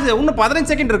 போடு மாசு, இன்னும் 15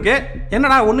 செகண்ட் இருக்கு.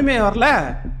 என்னடா ஒன்றுமே வரல?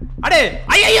 அடே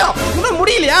ஐயோ இன்னும்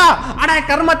முடியலையா? அடா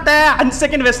கர்மத்தை 5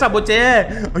 செகண்ட் வேஸ்டா போச்சு.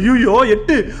 ஐயோ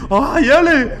 8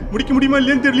 7 முடிக்க முடியுமா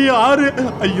இல்லையான்னு தெரியலையே. 6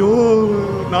 ஐயோ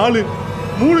 4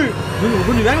 3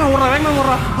 கொஞ்சம் வேகமாக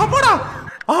ஓடுறா.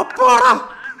 அப்பாடா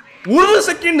 1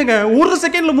 செகண்டுங்க, 1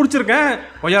 செகண்ட்ல முடிச்சிருக்கேன்.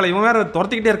 கொய்யால இவன் வேற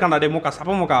துரத்திக்கிட்டே இருக்கான்டா. டே மூக்கா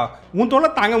சப்ப மூக்கா, உன் தோலை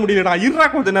தாங்க முடியலடா, இருறா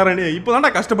கொஞ்ச நேரம்.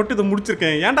 இப்போதான்டா கஷ்டப்பட்டு இதை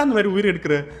முடிச்சிருக்கேன், ஏன்டா அந்த மாதிரி உயிர்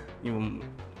எடுக்கிற? இவன்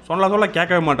சொல்ல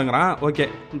கேட்கவே மாட்டேங்கிறான். ஓகே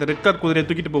இந்த ரெட் கார் குதிரையை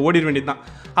தூக்கிட்டு இப்போ ஓடிட வேண்டியது தான்,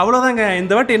 அவ்வளோதாங்க.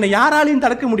 இந்த வாட்டி என்ன யாராலையும்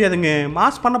தடுக்க முடியாதுங்க,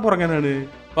 மாஸ் பண்ண போகிறேங்க நான்.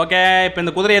 ஓகே இப்போ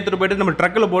இந்த குதிரையை எடுத்துகிட்டு போயிட்டு நம்ம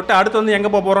ட்ரக்கில் போட்டு அடுத்து வந்து எங்கே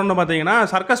போக போகிறோம்னு பார்த்தீங்கன்னா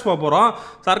சர்க்கஸ் போக போகிறோம்.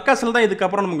 சர்க்கஸில் தான்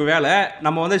இதுக்கப்புறம் நமக்கு வேலை.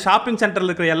 நம்ம வந்து ஷாப்பிங் சென்டரில்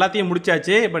இருக்கிற எல்லாத்தையும்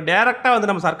முடிச்சாச்சு. இப்போ டேரெக்டாக வந்து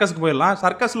நம்ம சர்க்கஸுக்கு போயிடலாம்.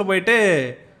 சர்க்கஸில் போயிட்டு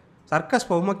சர்க்கஸ்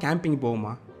போவோமா கேம்பிங்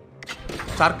போவோமா?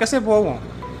 சர்க்கஸே போவோம்.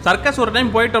 சர்க்கஸ் ஒரு டைம்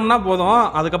போயிட்டோம்னா போதும்,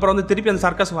 அதுக்கப்புறம் வந்து திருப்பி அந்த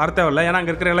சர்க்கஸ் வர தேவையில்லை. ஏன்னா அங்கே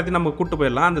இருக்கிற எல்லாத்தையும் நம்ம கூப்பிட்டு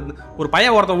போயிடலாம். அந்த ஒரு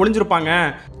பையன் ஒருத்தன் ஒளிஞ்சிருப்பாங்க,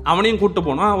 அவனையும் கூப்பிட்டு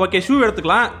போகணும். ஓகே ஷூ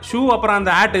எடுத்துக்கலாம். ஷூ அப்புறம்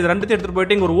அந்த ஆட் இது ரெண்டுத்தையும் எடுத்துகிட்டு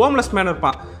போயிட்டு இங்கே ஒரு ஹோம்லெஸ் மேன்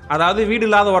இருப்பான், அதாவது வீடு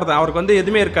இல்லாத ஒருத்தன், அவருக்கு வந்து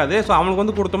எதுவுமே இருக்காது. ஸோ அவனுக்கு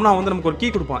வந்து கொடுத்தோம்னா அவன் வந்து நமக்கு ஒரு கீ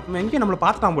கொடுப்பான். இவன் எங்கேயும் நம்மளை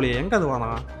பார்த்துட்டான் போலியே, எங்கே அது வானா?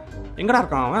 எங்கடா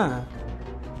இருக்கான் அவன்?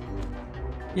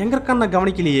 எங்கே இருக்கான்னு நான்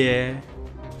கவனிக்கலையே.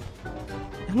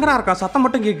 எங்கடா இருக்கான்? சத்தம்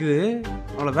மட்டும் கேட்குது.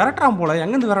 அவளை விரட்டுறான் போல,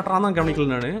 எங்கேருந்து விரட்டுறான் தான்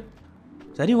கவனிக்கல நான்.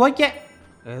 சரி ஓகே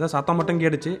ஏதோ சத்தம் மட்டும்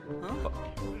கேடுச்சு.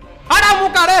 அடா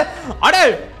மூக்காடு, அடே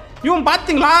இவன்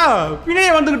பார்த்தீங்களா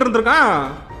பின்னாடியே வந்துக்கிட்டு இருந்திருக்கான்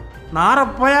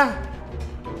நாரப்பையா.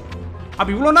 அப்போ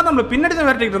இவ்வளோ நேரம் நம்மளை பின்னாடி தான்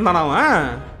விரட்டிக்கிட்டு இருந்தான் அவன்.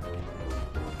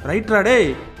 ரைட்ரா டே,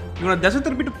 இவனை திசை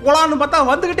திருப்பிட்டு போகலான்னு பார்த்தா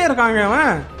வந்துக்கிட்டே இருக்காங்க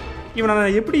அவன். இவனை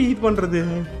நான் எப்படி இது பண்ணுறது,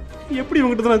 எப்படி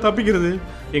இவங்ககிட்ட நான் தப்பிக்கிறது?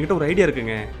 என்கிட்ட ஒரு ஐடியா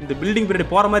இருக்குங்க. இந்த பில்டிங்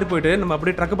பின்னாடி போகிற மாதிரி போயிட்டு நம்ம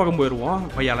அப்படியே ட்ரக்கு பக்கம் போயிடுவோம்.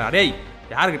 பையால அடே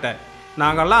யாருக்கிட்ட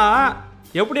நாங்கள்லாம்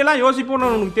எப்படியெல்லாம் யோசிப்போன்னு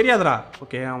உனக்கு தெரியாதுடா.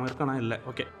 ஓகே அவன் இருக்கானா? இல்லை.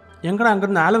 ஓகே எங்கடா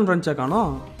அங்கேருந்து ஆலன் ரன்ச்சா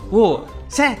காணோம். ஓ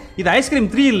சே இது ஐஸ்கிரீம்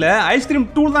 3 இல்லை, ஐஸ்கிரீம்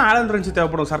 2 தான் ஆலன் ரன்ச்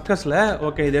தேவைப்படும் சர்க்கஸில்.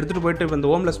 ஓகே இதை எடுத்துகிட்டு போயிட்டு இப்போ இந்த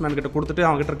ஹோம்லெஸ் மேன் கிட்ட கொடுத்துட்டு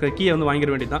அவங்ககிட்ட இருக்க கீயை வந்து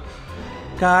வாங்கிட வேண்டியதுதான்.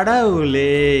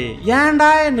 கடவுளே ஏன்டா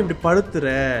என்ன இப்படி படுத்துற,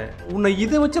 உன்னை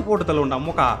இதை வச்சு போட்டு தள்ளுண்டா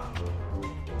மூக்கா.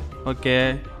 ஓகே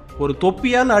ஒரு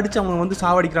தொப்பியால் அடித்து அவன் வந்து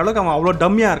சாவடிக்கிற அளவுக்கு அவன் அவ்வளோ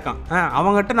டம்மியாக இருக்கான்.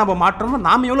 அவங்ககிட்ட நம்ம மாற்றோம்னா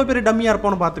நாம் எவ்வளோ பெரிய டம்மியாக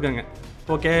இருப்போம்னு பார்த்துக்கோங்க.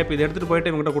 ஓகே இப்போ இதை எடுத்துகிட்டு போயிட்டு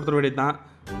இவங்ககிட்ட கொடுத்துட வேண்டியது தான்.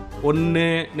 ஒன்று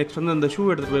நெக்ஸ்ட் வந்து அந்த ஷூ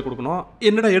எடுத்துகிட்டு போய் கொடுக்கணும்.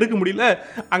 என்னடா எடுக்க முடியல,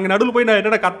 அங்கே நடுவில் போய் நான்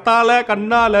என்னடா கத்தால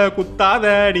கண்ணால்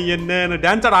குத்தாத நீ என்ன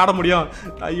டான்ஸாக ஆட முடியும்?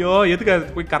 ஐயோ எதுக்கு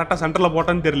அது போய் கரெக்டாக சென்டரில்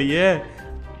போட்டான்னு தெரியலையே.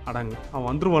 அடாங்க அவன்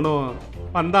வந்துருவானோ,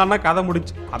 வந்தான்னா கதை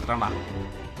முடிச்சு பார்த்துட்டான்டா.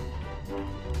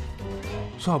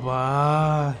 சோபா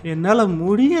என்னால்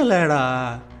முடியலடா.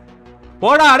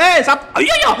 போடா டே சப்.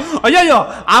 ஐயோ ஐயோ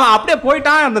அவன் அப்படியே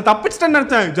போயிட்டான், அந்த தப்பிச்சிட்டேன்னு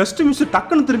நினச்சேன். ஜஸ்ட் மிஸ்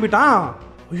டக்குன்னு திரும்பிட்டான்.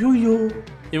 ஐயோ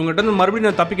இவங்ககிட்ட இருந்து மறுபடியும்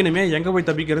நான் தப்பிக்கணுமே, எங்கே போய்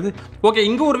தப்பிக்கிறது? ஓகே,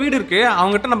 இங்கே ஒரு வீடு இருக்குது.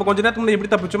 அவங்ககிட்ட நம்ம கொஞ்ச நேரத்துக்கு முன்னாடி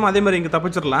எப்படி தப்பிச்சோமோ அதே மாதிரி இங்கே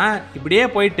தப்பிச்சிடலாம். இப்படியே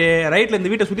போயிட்டு ரைட்டில்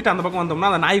இந்த வீட்டை சுற்றிட்டு அந்த பக்கம்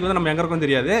வந்தோம்னா அந்த நாய்க்கு வந்து நம்ம எங்கே இருக்கோம்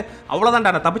தெரியாது.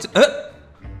 அவ்வளோதான்டா, நான் தப்பிச்சு.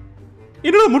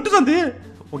 என்னோட முட்டு சந்து.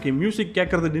 ஓகே, மியூசிக்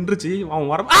கேட்கறது நின்றுச்சு. அவன்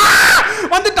வர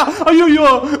வந்துட்டான். ஐயோ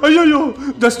ஐயோ,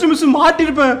 ஜஸ்ட் மிஸ்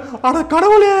மாட்டிருப்பேன். அட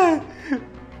கடவுளே,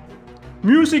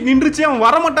 மியூசிக் நின்றுச்சு. அவன்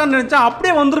வரமாட்டான்னு நினைச்சா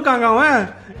அப்படியே வந்திருக்காங்க. அவன்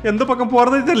எந்த பக்கம்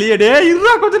போறதே தெரியலையே. டே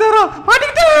இருடா, கொஞ்ச நேரம்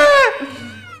மாட்டிக்கிட்டு.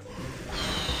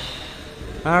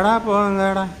 அடா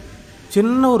போங்கடா.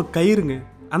 சின்ன ஒரு கயிறுங்க,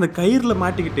 அந்த கயிறில்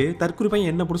மாட்டிக்கிட்டு தற்கொலை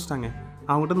பையன் என்ன பிடிச்சிட்டாங்க.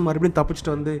 அவங்ககிட்ட வந்து மறுபடியும்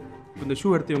தப்பிச்சுட்டு வந்து இந்த ஷூ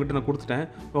எடுத்து இவங்ககிட்ட நான் கொடுத்துட்டேன்.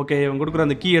 ஓகே, இவங்க கொடுக்குற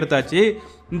அந்த கீ எடுத்தாச்சு.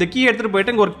 இந்த கீ எடுத்துகிட்டு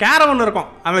போயிட்டு இங்கே ஒரு கேரவன் இருக்கும்.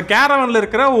 அந்த கேரவனில்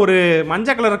இருக்கிற ஒரு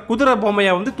மஞ்சள் கலர் குதிரை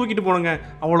பொம்மையை வந்து தூக்கிட்டு போனுங்க.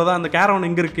 அவ்வளோதான். அந்த கேரவன்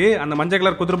இங்கே இருக்குது. அந்த மஞ்சள்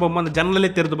கலர் குதிரை பொம்மை அந்த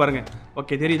ஜன்னலே தெரிந்து பாருங்கள்.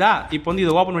 ஓகே, தெரியுதா? இப்போ வந்து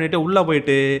இதை ஓப்பன் பண்ணிவிட்டு உள்ளே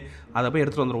போயிட்டு அதை போய்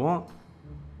எடுத்துகிட்டு வந்துடுவோம்.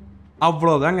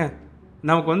 அவ்வளோதாங்க.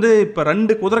 நமக்கு வந்து இப்போ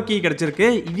 2 குதிரை கீ கிடச்சிருக்கு.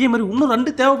 இதே மாதிரி இன்னும்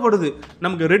 2 தேவைப்படுது.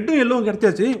 நமக்கு ரெட்டும் எல்லோவும்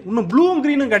கிடச்சாச்சு. இன்னும் ப்ளூவும்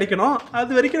க்ரீனும் கிடைக்கணும்.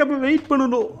 அது வரைக்கும் நம்ம வெயிட்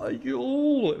பண்ணணும். ஐயோ,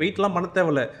 வெயிட்லாம் பண்ண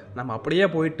தேவையில்ல. நம்ம அப்படியே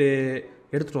போயிட்டு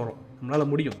எடுத்துகிட்டு வரோம்.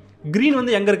 நம்மளால் முடியும். க்ரீன்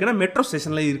வந்து எங்கே இருக்குன்னா மெட்ரோ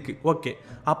ஸ்டேஷனில் இருக்குது. ஓகே,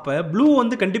 அப்போ ப்ளூ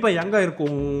வந்து கண்டிப்பாக எங்கே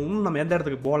இருக்கும்? நம்ம எந்த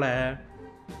இடத்துக்கு போகல.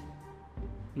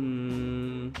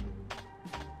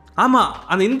 ஆமாம்,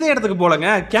 அந்த இந்த இடத்துக்கு போகலங்க,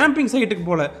 கேம்பிங் சைட்டுக்கு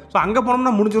போகல. ஸோ அங்கே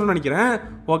போனோம்னா முடிஞ்சிடும்னு நினைக்கிறேன்.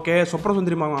 ஓகே, சொப்ர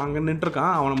சுந்தரி மாமா அங்கே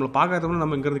நின்றுருக்கான். அவன் நம்மளை பார்க்காதவங்க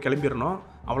நம்ம இங்கேருந்து கிளம்பிடணும்.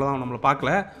 அவ்வளோதான், அவன் நம்மளை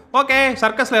பார்க்கல. ஓகே,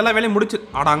 சர்க்கஸில் எல்லா வேலையும் முடிச்சு.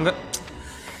 ஆடா, அங்கே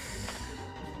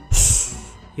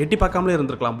எட்டி பார்க்காமலே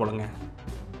இருந்திருக்கலாம் போலங்க.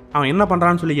 அவன் என்ன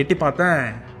பண்ணுறான்னு சொல்லி எட்டி பார்த்தேன்,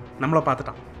 நம்மளை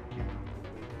பார்த்துட்டான்.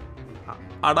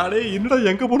 அடாலே, என்னடா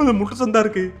எங்கே போனது முட்டு சந்தா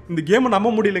இருக்குது. இந்த கேமை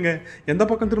நம்ப முடியலைங்க. எந்த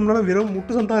பக்கம் திரும்பினாலும் வெறும்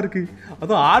முட்டு சந்தா இருக்குது.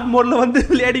 அதுவும் ஆட் மோடில் வந்து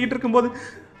விளையாடிக்கிட்டு இருக்கும்போது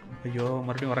ஐயோ,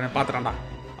 மறுபடியும் வரேன் பார்த்துட்டான்டா.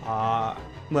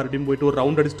 மறுபடியும் போயிட்டு ஒரு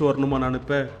ரவுண்ட் அடிச்சுட்டு வரணுமா நான்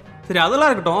இப்போ? சரி, அதெல்லாம்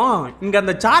இருக்கட்டும். இங்கே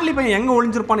அந்த சார்லி பையன் எங்கே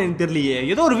ஒளிஞ்சிருப்பான்னு எனக்கு தெரியலையே.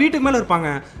 ஏதோ ஒரு வீட்டுக்கு மேலே இருப்பாங்க.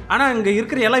 ஆனால் இங்கே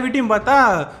இருக்கிற எல்லா வீட்டையும் பார்த்தா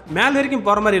மேலே வரைக்கும்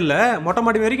போகிற மாதிரி இல்லை, மொட்டை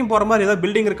மாடி வரைக்கும் போகிற மாதிரி ஏதோ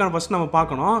பில்டிங் இருக்கான்னு ஃபஸ்ட் நம்ம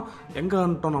பார்க்கணும். எங்கே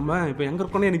வந்துட்டோம் நம்ம இப்போ? எங்கே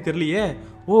இருக்கோன்னு எனக்கு தெரியலையே.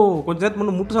 ஓ, கொஞ்சம் நேரத்துக்கு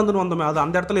முன்னே முட்டு சந்துன்னு வந்தோமே, அது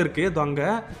அந்த இடத்துல இருக்குது. இது அங்கே.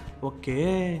 ஓகே,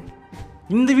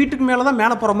 இந்த வீட்டுக்கு மேலே தான்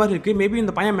மேலே போகிற மாதிரி இருக்குது. மேபி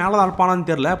இந்த பையன் மேலே தான் இருப்பானான்னு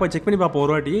தெரியல. போய் செக் பண்ணி பார்ப்போம்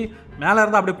ஒரு வாட்டி. மேலே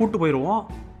இருந்தால் அப்படியே கூப்பிட்டு போயிடுவோம்.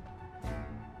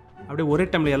 அப்படியே ஒரே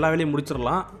டைமில் எல்லா வேலையும்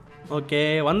முடிச்சிடலாம். ஓகே,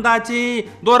 வந்தாச்சு.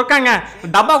 இதோ இருக்காங்க,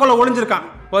 டப்பாக்குள்ளே ஒளிஞ்சிருக்கான்.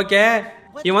 ஓகே,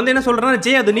 இவன் வந்து என்ன சொல்கிறான்,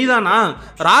 ஜே அது நீ தானா?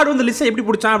 ராடு வந்து லிஸ்ஸை எப்படி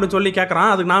பிடிச்சான் அப்படின்னு சொல்லி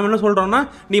கேட்குறான். அதுக்கு நாம் என்ன சொல்கிறோன்னா,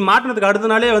 நீ மாட்டினதுக்கு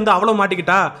அடுத்த நாளே வந்து அவ்வளோ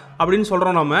மாட்டிக்கிட்டா அப்படின்னு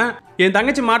சொல்கிறோம். நம்ம என்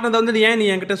தங்கச்சி மாட்டினதை வந்து ஏன் நீ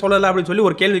என்கிட்ட சொல்லலை அப்படின்னு சொல்லி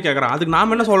ஒரு கேள்வி கேட்குறான். அதுக்கு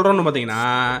நாம் என்ன சொல்கிறோன்னு பார்த்தீங்கன்னா,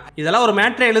 இதெல்லாம் ஒரு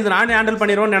மேட்ரே எழுது, நானே ஹேண்டில்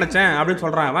பண்ணிடுவோன்னு நினச்சேன் அப்படின்னு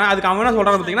சொல்கிறான் அவன். அதுக்கு அவன் என்ன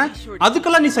சொல்கிறான்னு பார்த்தீங்கன்னா,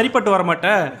 அதுக்கெல்லாம் நீ சரிப்பட்டு வர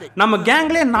மாட்டேன். நம்ம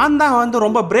கேங்லேயே நான் தான் வந்து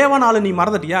ரொம்ப பிரேவான ஆளு, நீ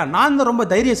மறந்துட்டியா? நான் தான் ரொம்ப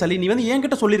தைரியசாலி, நீ வந்து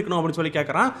என்கிட்ட சொல்லியிருக்கணும் அப்படின்னு சொல்லி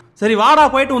கேட்குறான். சரி வாடா,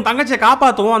 போயிட்டு உன் தங்கச்சியை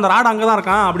காப்பாற்றுவோம், அந்த ராடு அங்கே தான்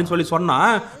இருக்கான் அப்படின்னு சொல்லி சொன்னான்.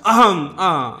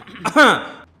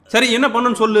 சரி, என்ன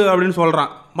பண்ணுன்னு சொல்லு அப்படின்னு சொல்கிறான்.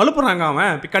 மலுப்புறாங்க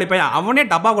அவன் பிக்காளி பையன். அவனே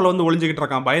டப்பாக்குள்ள வந்து ஒளிஞ்சிக்கிட்டு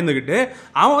இருக்கான் பயந்துக்கிட்டு.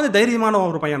 அவன் வந்து தைரியமான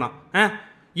ஒரு பையனா.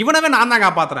 இவனவே நான் தான்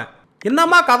காப்பாற்றுறேன்.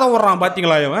 என்னம்மா கதை விட்றான்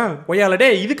பார்த்தீங்களா இவன் பொய்யாலடே.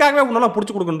 இதுக்காகவே உன்னெல்லாம்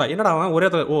பிடிச்சி கொடுக்கணும்டா. என்னடா அவன் ஒரே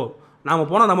நாம்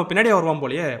போனால் நம்ம பின்னாடியே வருவான்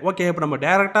போலையே. ஓகே, இப்போ நம்ம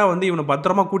டேரெக்டாக வந்து இவனை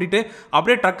பத்திரமா கூட்டிகிட்டு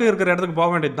அப்படியே ட்ரக்கு இருக்கிற இடத்துக்கு போக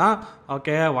வேண்டியது தான்.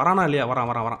 ஓகே, வரானா இல்லையா?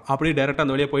 வரான். அப்படியே டேரெக்டாக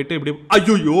அந்த வழியே போயிட்டு இப்படி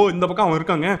ஐயோ இந்த பக்கம் அவன்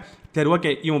இருக்காங்க. சரி,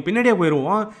 ஓகே, இவன் பின்னாடியே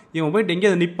போயிடுவோம். இவன் போயிட்டு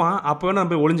எங்கேயாவது நிற்பான். அப்போ வேணா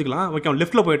நம்ம போய் ஒளிஞ்சிக்கலாம். ஓகே, அவன்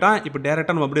லெஃப்ட்டில் போயிட்டான். இப்போ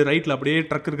டேரெக்டாக நம்ம அப்படியே ரைட்டில் அப்படியே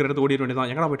ட்ரக் இருக்கிற இடத்துக்கு ஓடிட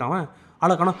வேண்டியதான். எங்கடா போயிட்டான் அவன்?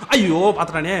 ஆளக்கானோ. ஐயோ,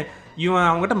 பார்த்துட்டானே. இவன்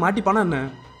அவங்ககிட்ட மாட்டிப்பானா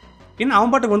என்ன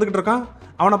அவன் பாட்டுக்கு வந்துக்கிட்டு இருக்கான்.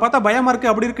 அவனை பார்த்தா பயமாக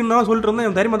இருக்குது அப்படி இருக்குன்னு சொல்லிட்டு இருந்தேன்.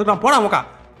 இவன் தைரியமாக வந்துட்டான். போடா முக்கா.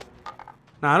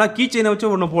 நான் கீ செயினை வச்சு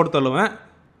ஒன்று போட்டு தள்ளுவேன்.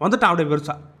 வந்துட்டான் அப்படியே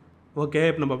பெருசா. ஓகே,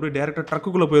 இப்போ நம்ம அப்படியே டேரெக்டாக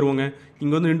ட்ரக்குக்குள்ளே போயிடுவோங்க.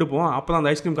 இங்கே வந்து நின்றுப்போம். அப்போ தான்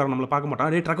அந்த ஐஸ்கிரீம் காரன் நம்மளை பார்க்க மாட்டான்.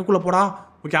 டே ட்ரக்குக்குள்ளே போடா.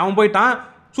 ஓகே, அவன் போயிட்டான்.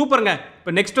 சூப்பருங்க.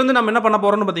 இப்போ நெக்ஸ்ட் வந்து நம்ம என்ன பண்ண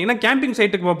போகிறோம்னு பார்த்தீங்கன்னா, கேம்பிங்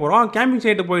சைட்டுக்கு போக போகிறோம். கேம்பிங்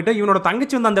சைட்டுக்கு போயிட்டு இவனோட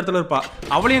தங்கச்சி வந்து அந்த இடத்துல இருப்பா.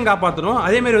 அவளையும் காப்பாற்றணும்.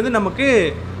 அதேமாரி வந்து நமக்கு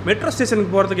மெட்ரோ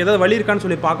ஸ்டேஷனுக்கு போகிறதுக்கு ஏதாவது வழி இருக்கான்னு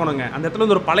சொல்லி பார்க்கணுங்க. அந்த இடத்துல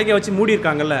வந்து ஒரு பலகை வச்சு மூடி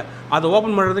இருக்காங்கல்ல, அதை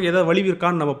ஓப்பன் பண்ணுறதுக்கு ஏதாவது வழி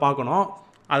இருக்கான்னு நம்ம பார்க்கணும்.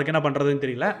 அதுக்கு என்ன பண்ணுறதுன்னு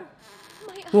தெரியல.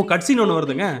 ஓ, கட்சின்னு ஒன்று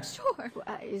வருதுங்க.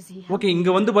 ஓகே,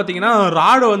 இங்கே வந்து பார்த்தீங்கன்னா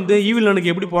ராடு வந்து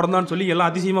ஈவிலனுக்கு எப்படி பிறந்தான்னு சொல்லி எல்லாம்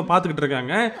அதிசயமாக பார்த்துக்கிட்டு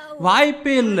இருக்காங்க.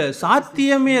 வாய்ப்பே இல்லை,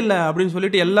 சாத்தியமே இல்லை அப்படின்னு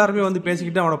சொல்லிட்டு எல்லாருமே வந்து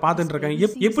பேசிக்கிட்டு அவனை பார்த்துட்டு இருக்காங்க.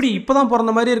 எப்படி இப்போ தான்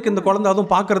பிறந்த மாதிரி இருக்குது இந்த குழந்தை,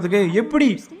 அதுவும் பார்க்கறதுக்கு எப்படி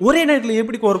ஒரே நேரத்தில்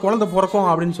எப்படி ஒரு குழந்தை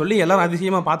பிறக்கும் அப்படின்னு சொல்லி எல்லாரும்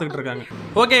அதிசயமாக பார்த்துக்கிட்டு இருக்காங்க.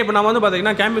 ஓகே, இப்போ நம்ம வந்து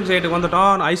பார்த்தீங்கன்னா கேம்பிங் சைட்டுக்கு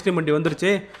வந்துட்டோம். ஐஸ்கிரீம் வண்டி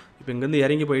வந்துருச்சு. இப்போ இங்கேருந்து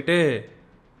இறங்கி போயிட்டு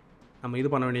நம்ம இது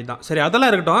பண்ண வேண்டியது தான். சரி,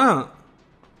 அதெல்லாம் இருக்கட்டும்.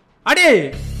 அடே,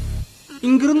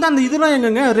 இங்கிருந்து அந்த இதெல்லாம்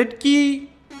எங்கங்க ரெட் கீ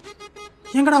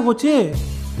எங்கடா போச்சு?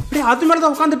 அப்படியே அது மேலே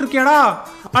தான் உட்காந்துட்டு இருக்கியாடா?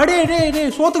 அடே டே டே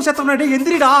சோத்துக்கு சேர்த்தோம்னா டே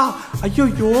எந்திரிடா.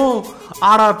 ஐயோ,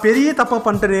 ஆடா பெரிய தப்பா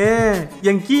பண்ணிட்டே.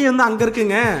 என் கீ வந்து அங்கே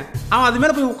இருக்குங்க. அவன் அது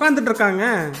மேலே போய் உட்காந்துட்டு இருக்காங்க.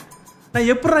 நான்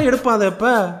எப்படா எடுப்பேன் அதை?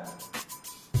 இப்போ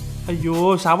ஐயோ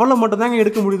சவலை மட்டும் தாங்க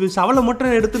எடுக்க முடியுது. சவலை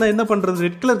மட்டும் எடுத்து நான் என்ன பண்ணுறது?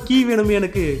 ரெட் கலர் கீ வேணுமே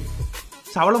எனக்கு.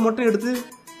 சவலை மட்டும் எடுத்து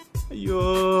ஐயோ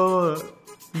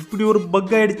இப்படி ஒரு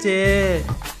பக் ஆயிடுச்சே.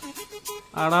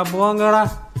 ஆடா போங்கடா,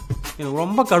 எனக்கு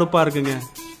ரொம்ப கடுப்பாக இருக்குங்க.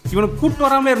 இவனை கூப்பிட்டு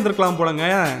வராமலே இருந்திருக்கலாம் போலங்க.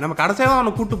 நம்ம கடைசியாக தான்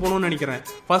அவனை கூப்பிட்டு போகணும்னு நினைக்கிறேன்.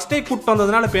 ஃபஸ்ட்டே கூப்பிட்டு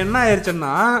வந்ததுனால இப்போ என்ன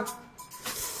ஆயிடுச்சுன்னா,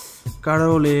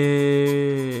 கடவுளே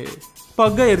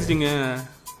பக் ஆயிடுச்சுங்க.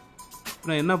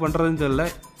 நான் என்ன பண்ணுறதுன்னு தெரியல.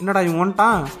 என்னடா இவன்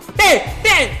வந்துட்டான்.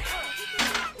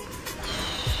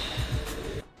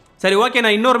 சரி ஓகே,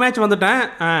 நான் இன்னொரு மேட்ச் வந்துட்டேன்.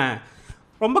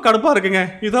 ரொம்ப கடுப்பாக இருக்குங்க.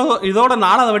 இதோட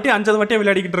 4வது வாட்டி 5வது வாட்டியாக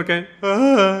விளையாடிக்கிட்டு இருக்கேன்.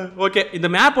 ஓகே, இந்த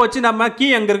மேப் வச்சு நம்ம கீ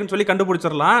எங்கே இருக்குன்னு சொல்லி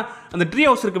கண்டுபிடிச்சிடலாம். அந்த ட்ரீ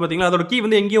ஹவுஸ் இருக்குது பார்த்தீங்களா, அதோட கீ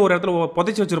வந்து எங்கேயோ ஒரு இடத்துல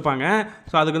புதைச்சி வச்சுருப்பாங்க.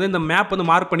 ஸோ அதுக்கு வந்து இந்த மேப் வந்து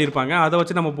மார்க் பண்ணியிருப்பாங்க. அதை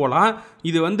வச்சு நம்ம போகலாம்.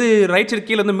 இது வந்து ரைட் சைடு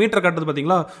கீழே வந்து மீட்டர் காட்டுது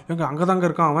பார்த்தீங்களா, எங்கே அங்கே தாங்க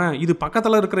இருக்கான் அவன். இது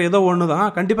பக்கத்தில் இருக்கிற ஏதோ ஒன்று தான்,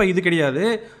 கண்டிப்பாக இது கிடையாது.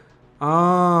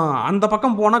 அந்த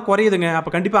பக்கம் போனால் குறையுதுங்க. அப்போ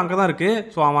கண்டிப்பாக அங்கே தான் இருக்குது.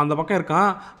 ஸோ அவன் அந்த பக்கம் இருக்கான்,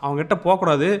 அவங்ககிட்ட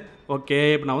போகக்கூடாது. ஓகே,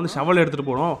 இப்போ நான் வந்து ஷவல் எடுத்துகிட்டு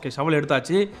போகணும். ஓகே, ஷவல்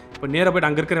எடுத்தாச்சு. இப்போ நேராக போய்ட்டு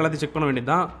அங்கே இருக்கிற எல்லாத்தையும் செக் பண்ண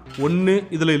வேண்டியது தான். 1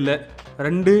 இதில் இல்லை,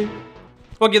 2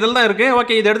 ஓகே இதில் தான் இருக்குது.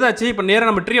 ஓகே, இது எடுத்தாச்சு. இப்போ நேராக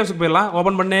நம்ம ட்ரீ ஹவுஸுக்கு போயிடலாம்.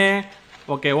 ஓப்பன் பண்ணு.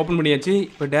 ஓகே, ஓப்பன் பண்ணியாச்சு.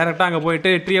 இப்போ டேரெக்டாக அங்கே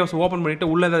போயிட்டு ட்ரீ ஹவுஸ் ஓப்பன்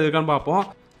பண்ணிவிட்டு உள்ளே ஏதாவது இருக்கான்னு பார்ப்போம்.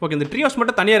 ஓகே, இந்த ட்ரீ ஹவுஸ்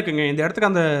மட்டும் தனியாக இருக்குங்க. இந்த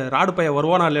இடத்துக்கு அந்த ராடு பையன்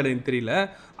வருவானா இல்லையா எனக்கு தெரியல.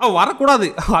 அவன் வரக்கூடாது,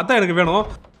 அதான் எனக்கு வேணும்.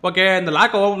 ஓகே, இந்த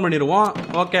லாக்கை ஓப்பன் பண்ணிடுவோம்.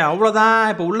 ஓகே, அவ்வளோதான்.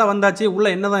 இப்போ உள்ளே வந்தாச்சு. உள்ளே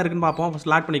என்ன தான் இருக்குன்னு பார்ப்போம். ஃபஸ்ட்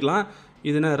லாக் பண்ணிக்கலாம்.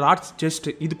 இது என்ன ராட்ஸ் செஸ்ட்,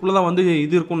 இதுக்குள்ளே தான் வந்து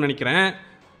இது இருக்கும்னு நினைக்கிறேன்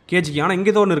கேஜிக்கு. ஆனால்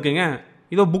இங்கே தான் ஒன்று இருக்குங்க.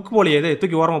 இதோ புக் போலையே, இது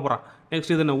தூக்கி ஓரமாக போகிறான்.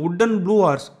 நெக்ஸ்ட் இது என்ன உட்டன் ப்ளூ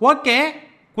ஹார்ஸ். ஓகே,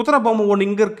 குதிரை பொம்மை ஒன்று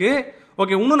இங்கே இருக்குது.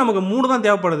 ஓகே, இன்னும் நமக்கு 3 தான்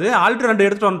தேவைப்படுது. ஆல்ரெடி 2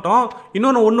 எடுத்துகிட்டு வந்துட்டோம்.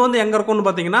 ஒன்று வந்து எங்கே இருக்கும்னு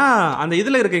பார்த்தீங்கன்னா அந்த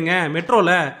இதில் இருக்குங்க,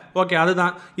 மெட்ரோவில். ஓகே,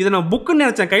 அதுதான். இதை நான் புக்குன்னு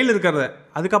நினச்சேன் கையில் இருக்கிறத.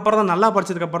 அதுக்கப்புறம் தான் நல்லா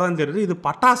படித்ததுக்கப்புறம் தான் தெரியுது இது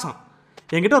பட்டாசம்.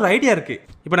 என்கிட்ட ஒரு ஐடியா இருக்குது.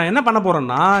 இப்போ நான் என்ன பண்ண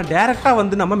போகிறேன்னா, டேரெக்டாக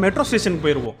வந்து நம்ம மெட்ரோ ஸ்டேஷனுக்கு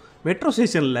போயிடுவோம். மெட்ரோ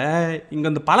ஸ்டேஷனில் இங்கே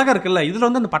அந்த பலகை இருக்குல்ல, இதில்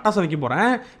வந்து அந்த பட்டாசம் வைக்க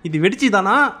போகிறேன். இது வெடிச்சு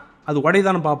தானா அது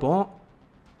உடையதானு பார்ப்போம்.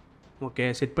 ஓகே,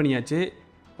 செட் பண்ணியாச்சு.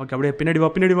 ஓகே, அப்படியே பின்னாடி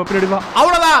வா.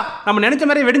 அவ்வளோதான், நம்ம நினச்ச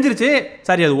மாதிரி வெடிஞ்சிருச்சு.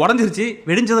 சரி, அது உடஞ்சிருச்சு.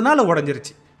 வெடிஞ்சதுனால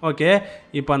உடஞ்சிருச்சு. ஓகே,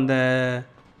 இப்போ அந்த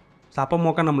சப்ப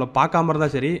மோக்கம் நம்மளை பார்க்காம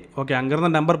இருந்தால் சரி. ஓகே,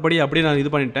 அங்கேருந்த நம்பர் படி அப்படியே நான்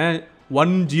இது பண்ணிட்டேன்.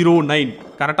 109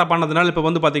 கரெக்டாக பண்ணதுனால இப்போ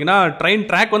வந்து பார்த்தீங்கன்னா ட்ரெயின்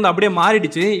ட்ராக் வந்து அப்படியே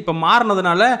மாறிடுச்சு. இப்போ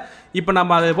மாறினதுனால இப்போ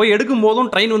நம்ம அதை போய் எடுக்கும்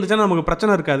போதும் ட்ரெயின் வந்துச்சுன்னா நமக்கு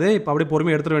பிரச்சனை இருக்காது. இப்போ அப்படியே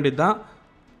பொறுமையாக எடுத்துட வேண்டியது தான்.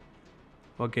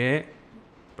 ஓகே,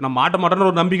 இப்போ நான்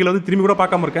மாட்டேன்னு ஒரு நம்பிக்கையில் வந்து திரும்பி கூட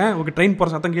பார்க்காம இருக்கேன். ஓகே, ட்ரெயின்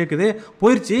போகிற சத்தம் கேட்குது.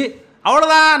 போயிடுச்சு.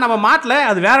 அவ்வளோதான், நம்ம மாட்டில்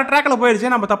அது வேறு ட்ராக்கில்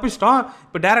போயிடுச்சு. நம்ம தப்பிச்சிட்டோம்.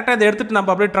 இப்போ டேரெக்டாக இதை எடுத்துகிட்டு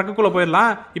நம்ம அப்படியே ட்ரக்குள்ளே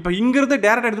போயிடலாம். இப்போ இங்கேருந்து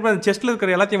டேரெக்டாக எடுத்துகிட்டு போய் அந்த செஸ்ட்டில்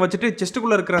இருக்கிற எல்லாத்தையும் வச்சுட்டு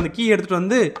செஸ்ட்டுக்குள்ளே இருக்கிற அந்த கீ எடுத்துகிட்டு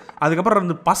வந்து அதுக்கப்புறம்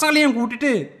அந்த பசங்களையும்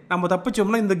கூட்டிட்டு நம்ம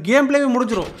தப்பிச்சோம்னா இந்த கேம் பிளேவே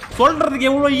முடிஞ்சிடும். சொல்கிறதுக்கு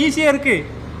எவ்வளோ ஈஸியாக இருக்குது.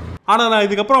 ஆனால் நான்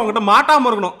இதுக்கப்புறம் அவங்ககிட்ட மாட்டாமல்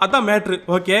இருக்கணும், அதுதான் மேட்ரு.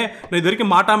 ஓகே, நான் இது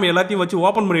வரைக்கும் மாட்டாமல் எல்லாத்தையும் வச்சு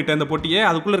ஓப்பன் பண்ணிட்டேன் இந்த பொட்டியை.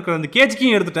 அதுக்குள்ளே இருக்கிற அந்த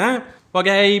கேஜிக்கையும் எடுத்துட்டேன்.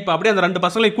 ஓகே, இப்போ அப்படியே அந்த 2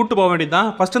 பசங்களையும் கூப்பிட்டு போக வேண்டியது தான்.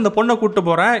 ஃபஸ்ட்டு அந்த பொண்ணை கூப்பிட்டு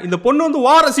போகிறேன். இந்த பொண்ணு வந்து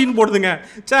ஓர சீன் போடுதுங்க.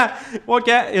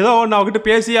 ஓகே, ஏதோ ஒன்று அவகிட்ட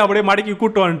பேசி அப்படியே மடக்கி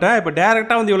கூப்பிட்டு வந்துட்டேன். இப்போ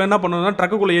டேரெக்டாக வந்து இவ்வளோ என்ன பண்ணணும்னா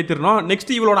ட்ரக்குள்ளே ஏற்றிடணும்.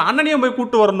 நெக்ஸ்ட் இவளோட அண்ணனையும் போய்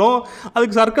கூப்பிட்டு வரணும்.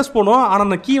 அதுக்கு சர்க்கஸ் போகணும்.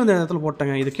 ஆனால் நான் கீ வந்து இடத்துல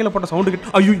போட்டேங்க. இது கீழே போட்ட சவுண்டு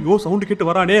கேட்டு ஐயோ சவுண்டு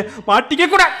கேட்டு வரானே,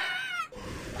 மாட்டிக்க கூட.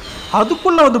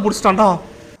 அதுக்குள்ளே வந்து பிடிச்சிட்டான்டா.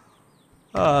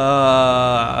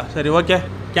 சரி ஓகே,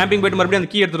 கேம்பிங் போய்ட்டு மறுபடியும்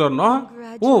அந்த கீ எடுத்துகிட்டு வரணும்.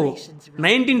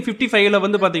 1955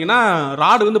 வந்து பார்த்தீங்கன்னா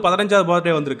ராடு வந்து 15வது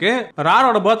பர்த்டே வந்திருக்கு.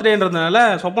 ராடோட பர்த்டேன்றதுனால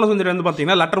சொப்பன சுந்தரி வந்து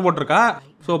பார்த்தீங்கன்னா லெட்டர் போட்டிருக்கா.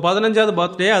 So 15வது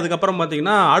birthday. அதுக்கப்புறம்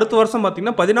பார்த்தீங்கன்னா அடுத்த வருஷம்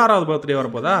பார்த்தீங்கன்னா 16வது பர்த்டே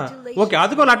வரப்போதா. ஓகே,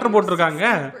 அதுக்கும் லெட்டர் போட்டிருக்காங்க.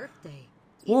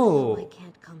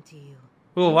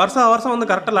 வருஷம் வந்து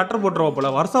கரெக்டாக லெட்டர் போட்டுருவா போல.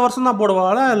 வருஷம் தான்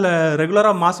போடுவாளா இல்லை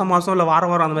ரெகுலராக மாதம் இல்லை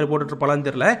வாரம் அந்த மாதிரி போட்டுட்ருப்பாளான்னு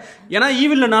தெரியல. ஏன்னா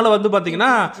ஈவில்னால வந்து பார்த்தீங்கன்னா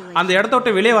அந்த இடத்த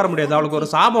விட்டு வெளியே வர முடியாது. அவளுக்கு ஒரு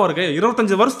சாபம் இருக்குது.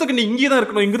 25 வருஷத்துக்கு நீ இங்கே தான்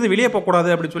இருக்கணும், இங்கிருந்து வெளியே போகக்கூடாது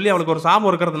அப்படின்னு சொல்லி அவளுக்கு ஒரு சாபம்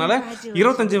இருக்கிறதுனால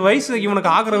 25 வயசு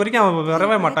இவனுக்கு ஆகிற வரைக்கும் அவன்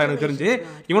வரவே மாட்டான் எனக்கு தெரிஞ்சு.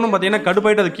 இவனும் பார்த்தீங்கன்னா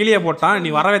கடுப்பாயிட்டு அதை கீழே போட்டான்.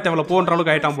 நீ வரவே தேவையில்ல போன்ற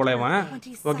அளவுக்கு ஆகிட்டான் போல இவன்.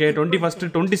 Okay,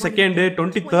 21, 22,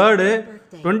 23,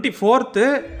 24,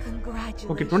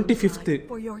 okay 25.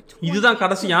 இதுதான்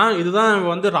கடைசியா. இதுதான்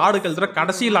வந்து ராடுக்கு எழுதுற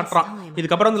கடைசி லெட்டரா.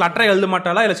 இதுக்கப்புறம் அந்த லெட்டரை எழுத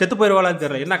மாட்டாளா இல்லை செத்து போயிடுவாளான்னு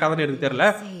தெரியல. என்ன கதைன்னு எனக்கு தெரியல.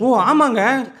 ஆமாங்க,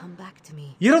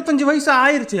 25 வயசு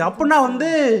ஆயிடுச்சு. அப்படின்னா வந்து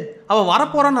அவள்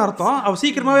வரப்போறான்னு அர்த்தம். அவள்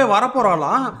சீக்கிரமாவே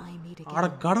வரப்போறாளாம். அட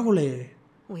கடவுளே,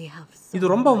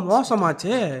 இது ரொம்ப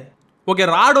மோசமாச்சு. ஓகே,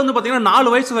 ராடு வந்து பார்த்தீங்கன்னா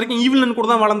 4 வயசு வரைக்கும் ஈவிலன் கூட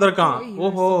தான் வளர்ந்துருக்கான்.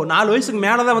 4 வயசுக்கு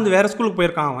மேலே தான் வந்து வேற ஸ்கூலுக்கு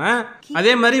போயிருக்கான் அவன்.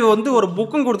 அதே மாதிரி வந்து ஒரு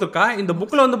புக்கும் கொடுத்துருக்கா. இந்த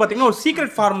புக்கில் வந்து பார்த்தீங்கன்னா ஒரு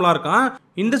சீக்ரெட் ஃபார்முலா இருக்கான்.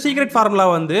 இந்த சீக்ரெட் ஃபார்முலா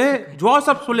வந்து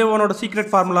ஜோசப் சுலிவனோட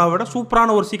சீக்ரெட் ஃபார்முலாவை விட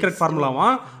சூப்பரான ஒரு சீக்ரெட்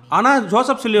ஃபார்முலாவான். ஆனால்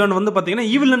ஜோசப் சுலிவன் வந்து பார்த்தீங்கன்னா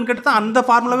ஈவிலன் கிட்ட தான் அந்த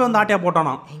ஃபார்முலாவே வந்து ஆட்டியா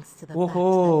போட்டானா.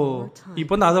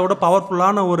 இப்போ வந்து அதோட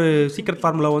பவர்ஃபுல்லான ஒரு சீக்ரெட்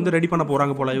ஃபார்முலா வந்து ரெடி பண்ண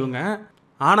போகிறாங்க போல இவங்க.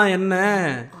 ஆனால் என்ன,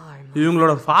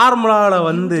 இவங்களோட ஃபார்முலாவில்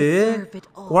வந்து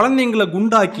குழந்தைங்களை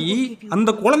குண்டாக்கி அந்த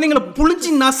குழந்தைங்களை புளிச்சு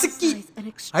நசுக்கி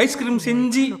ஐஸ்கிரீம்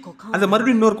செஞ்சு அதை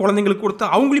மறுபடியும் இன்னொரு குழந்தைங்களுக்கு கொடுத்து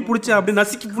அவங்களையும் பிடிச்சி அப்படி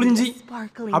நசுக்கி புளிஞ்சி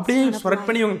அப்படியே ஸ்ப்ரெட்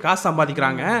பண்ணி இவங்க காசு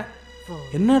சம்பாதிக்கிறாங்க.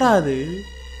 என்னடா அது,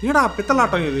 என்னடா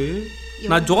பித்தலாட்டம் இது?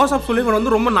 நான் ஜோசப் சுலிவன்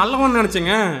வந்து ரொம்ப நல்லவன்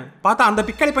நினச்சேங்க. பார்த்தா அந்த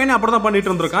பிக்காளி பையனை அப்படி தான் பண்ணிட்டு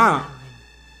இருந்திருக்கான்.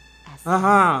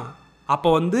 ஆஹா,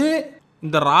 அப்போ வந்து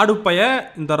இந்த ராடு பைய,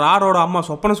 இந்த ராடோட அம்மா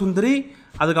சொப்பன சுந்தரி,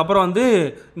 அதுக்கப்புறம் வந்து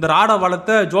இந்த ராடை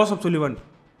வளர்த்த ஜோசப் சுலிவன்,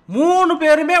 3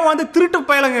 பேருமே வந்து திருட்டு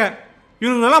பயலுங்க.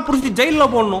 இவங்கெல்லாம் புரிஞ்சு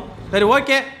ஜெயிலில் போடணும். சரி,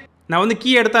 ஓகே, நான் வந்து கீ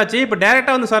எடுத்தாச்சு. இப்போ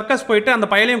டேரெக்டாக வந்து சர்க்கஸ் போயிட்டு அந்த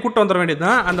பையலையும் கூப்பிட்டு வந்துட வேண்டியது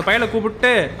தான். அந்த பையலை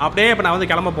கூப்பிட்டு அப்படியே இப்போ நான் வந்து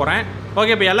கிளம்ப போகிறேன்.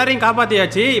 ஓகே, இப்போ எல்லாரையும்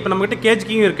காப்பாற்றியாச்சு. இப்போ நம்மகிட்ட கேஜ்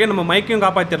கிங் இருக்குது, நம்ம மைக்கையும்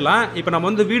காப்பாற்றிடலாம். இப்போ நம்ம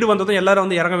வந்து வீடு வந்ததும் எல்லாரும்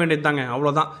வந்து இறங்க வேண்டியது தாங்க,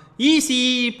 அவ்வளோதான். ஈஸி.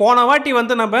 போன வாட்டி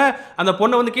வந்து நம்ம அந்த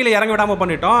பொண்ணை வந்து கீழே இறங்க விடாமல்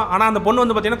பண்ணிட்டோம். ஆனால் அந்த பொண்ணு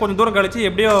வந்து பார்த்தீங்கன்னா கொஞ்சம் தூரம் கழிச்சு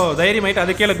எப்படியோ தைரியமாயிட்டு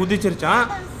அது கீழே குதிச்சிருச்சான்.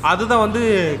 அதுதான் வந்து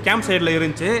கேம்ப் சைடில்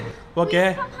இருந்துச்சு. ஓகே,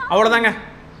 அவ்வளோதாங்க,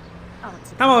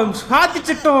 நம்ம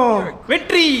சாதிச்சிட்டோம்.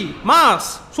 வெற்றி, மாஸ்,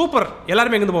 சூப்பர்.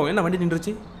 எல்லாருமே எங்கே போவோம்? என்ன வண்டி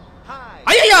நின்றுச்சு?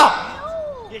 ஐயா,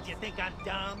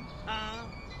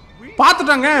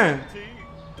 பார்த்துட்டாங்க.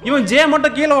 இவன் ஜே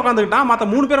மட்டும் கீழே உட்காந்துக்கிட்டான், மற்ற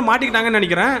 3 பேரும் மாட்டிக்கிட்டாங்கன்னு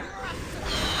நினைக்கிறேன்.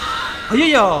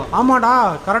 ஐயோ, ஆமாடா,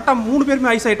 கரெக்டாக 3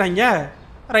 பேருமே ஐஸ் ஆகிட்டாங்க.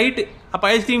 ரைட்டு, அப்போ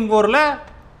ஐஸ்கிரீம் போரில்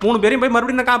 3 பேரையும் போய்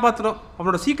மறுபடியும் நான் காப்பாற்றணும்.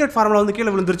 அவனோட சீக்ரெட் ஃபார்முலா வந்து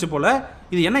கீழே விழுந்துருச்சு போல்.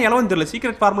 இது என்ன இலவன்னு தெரியல,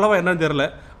 சீக்ரெட் ஃபார்முலாவா என்னன்னு தெரியல.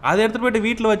 அதை எடுத்துகிட்டு போய்ட்டு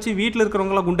வீட்டில் வச்சு வீட்டில்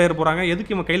இருக்கிறவங்களாம் குண்டாயிரு போகிறாங்க.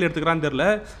 எதுக்கு இவன் கையில் எடுத்துக்கிறான்னு தெரில.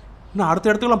 இன்னும் அடுத்த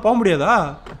இடத்துக்குலாம் போக முடியாதா?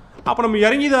 அப்போ நம்ம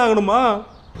இறங்கிதான் ஆகணுமா?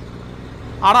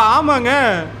 ஆடா ஆமாங்க,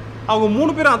 அவங்க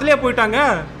 3 பேரும் அதிலே போயிட்டாங்க.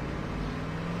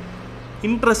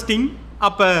 இன்ட்ரெஸ்டிங்.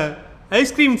 அப்போ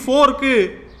ஐஸ்கிரீம் 4க்கு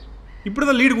இப்படி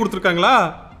தான் லீடு கொடுத்துருக்காங்களா?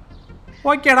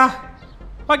 ஓகேடா.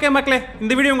 ஓகே மக்களே,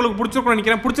 இந்த வீடியோ உங்களுக்கு பிடிச்சிருக்கும்னு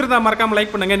நினைக்கிறேன். பிடிச்சிருந்தா மறக்காமல்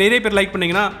லைக் பண்ணுங்கள். நிறைய பேர் லைக்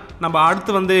பண்ணிங்கன்னா நம்ம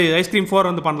அடுத்து வந்து ஐஸ்கிரீம்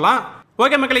 4 வந்து பண்ணலாம்.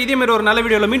 ஓகே மக்களே, இதே மாதிரி ஒரு நல்ல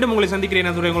வீடியோவில் மீண்டும் உங்களை சந்திக்கிறேன்.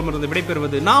 நான்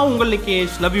விடைபெறுவது நான் உங்கள்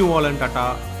Nikesh. Love you all and tata.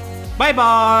 Bye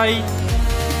bye.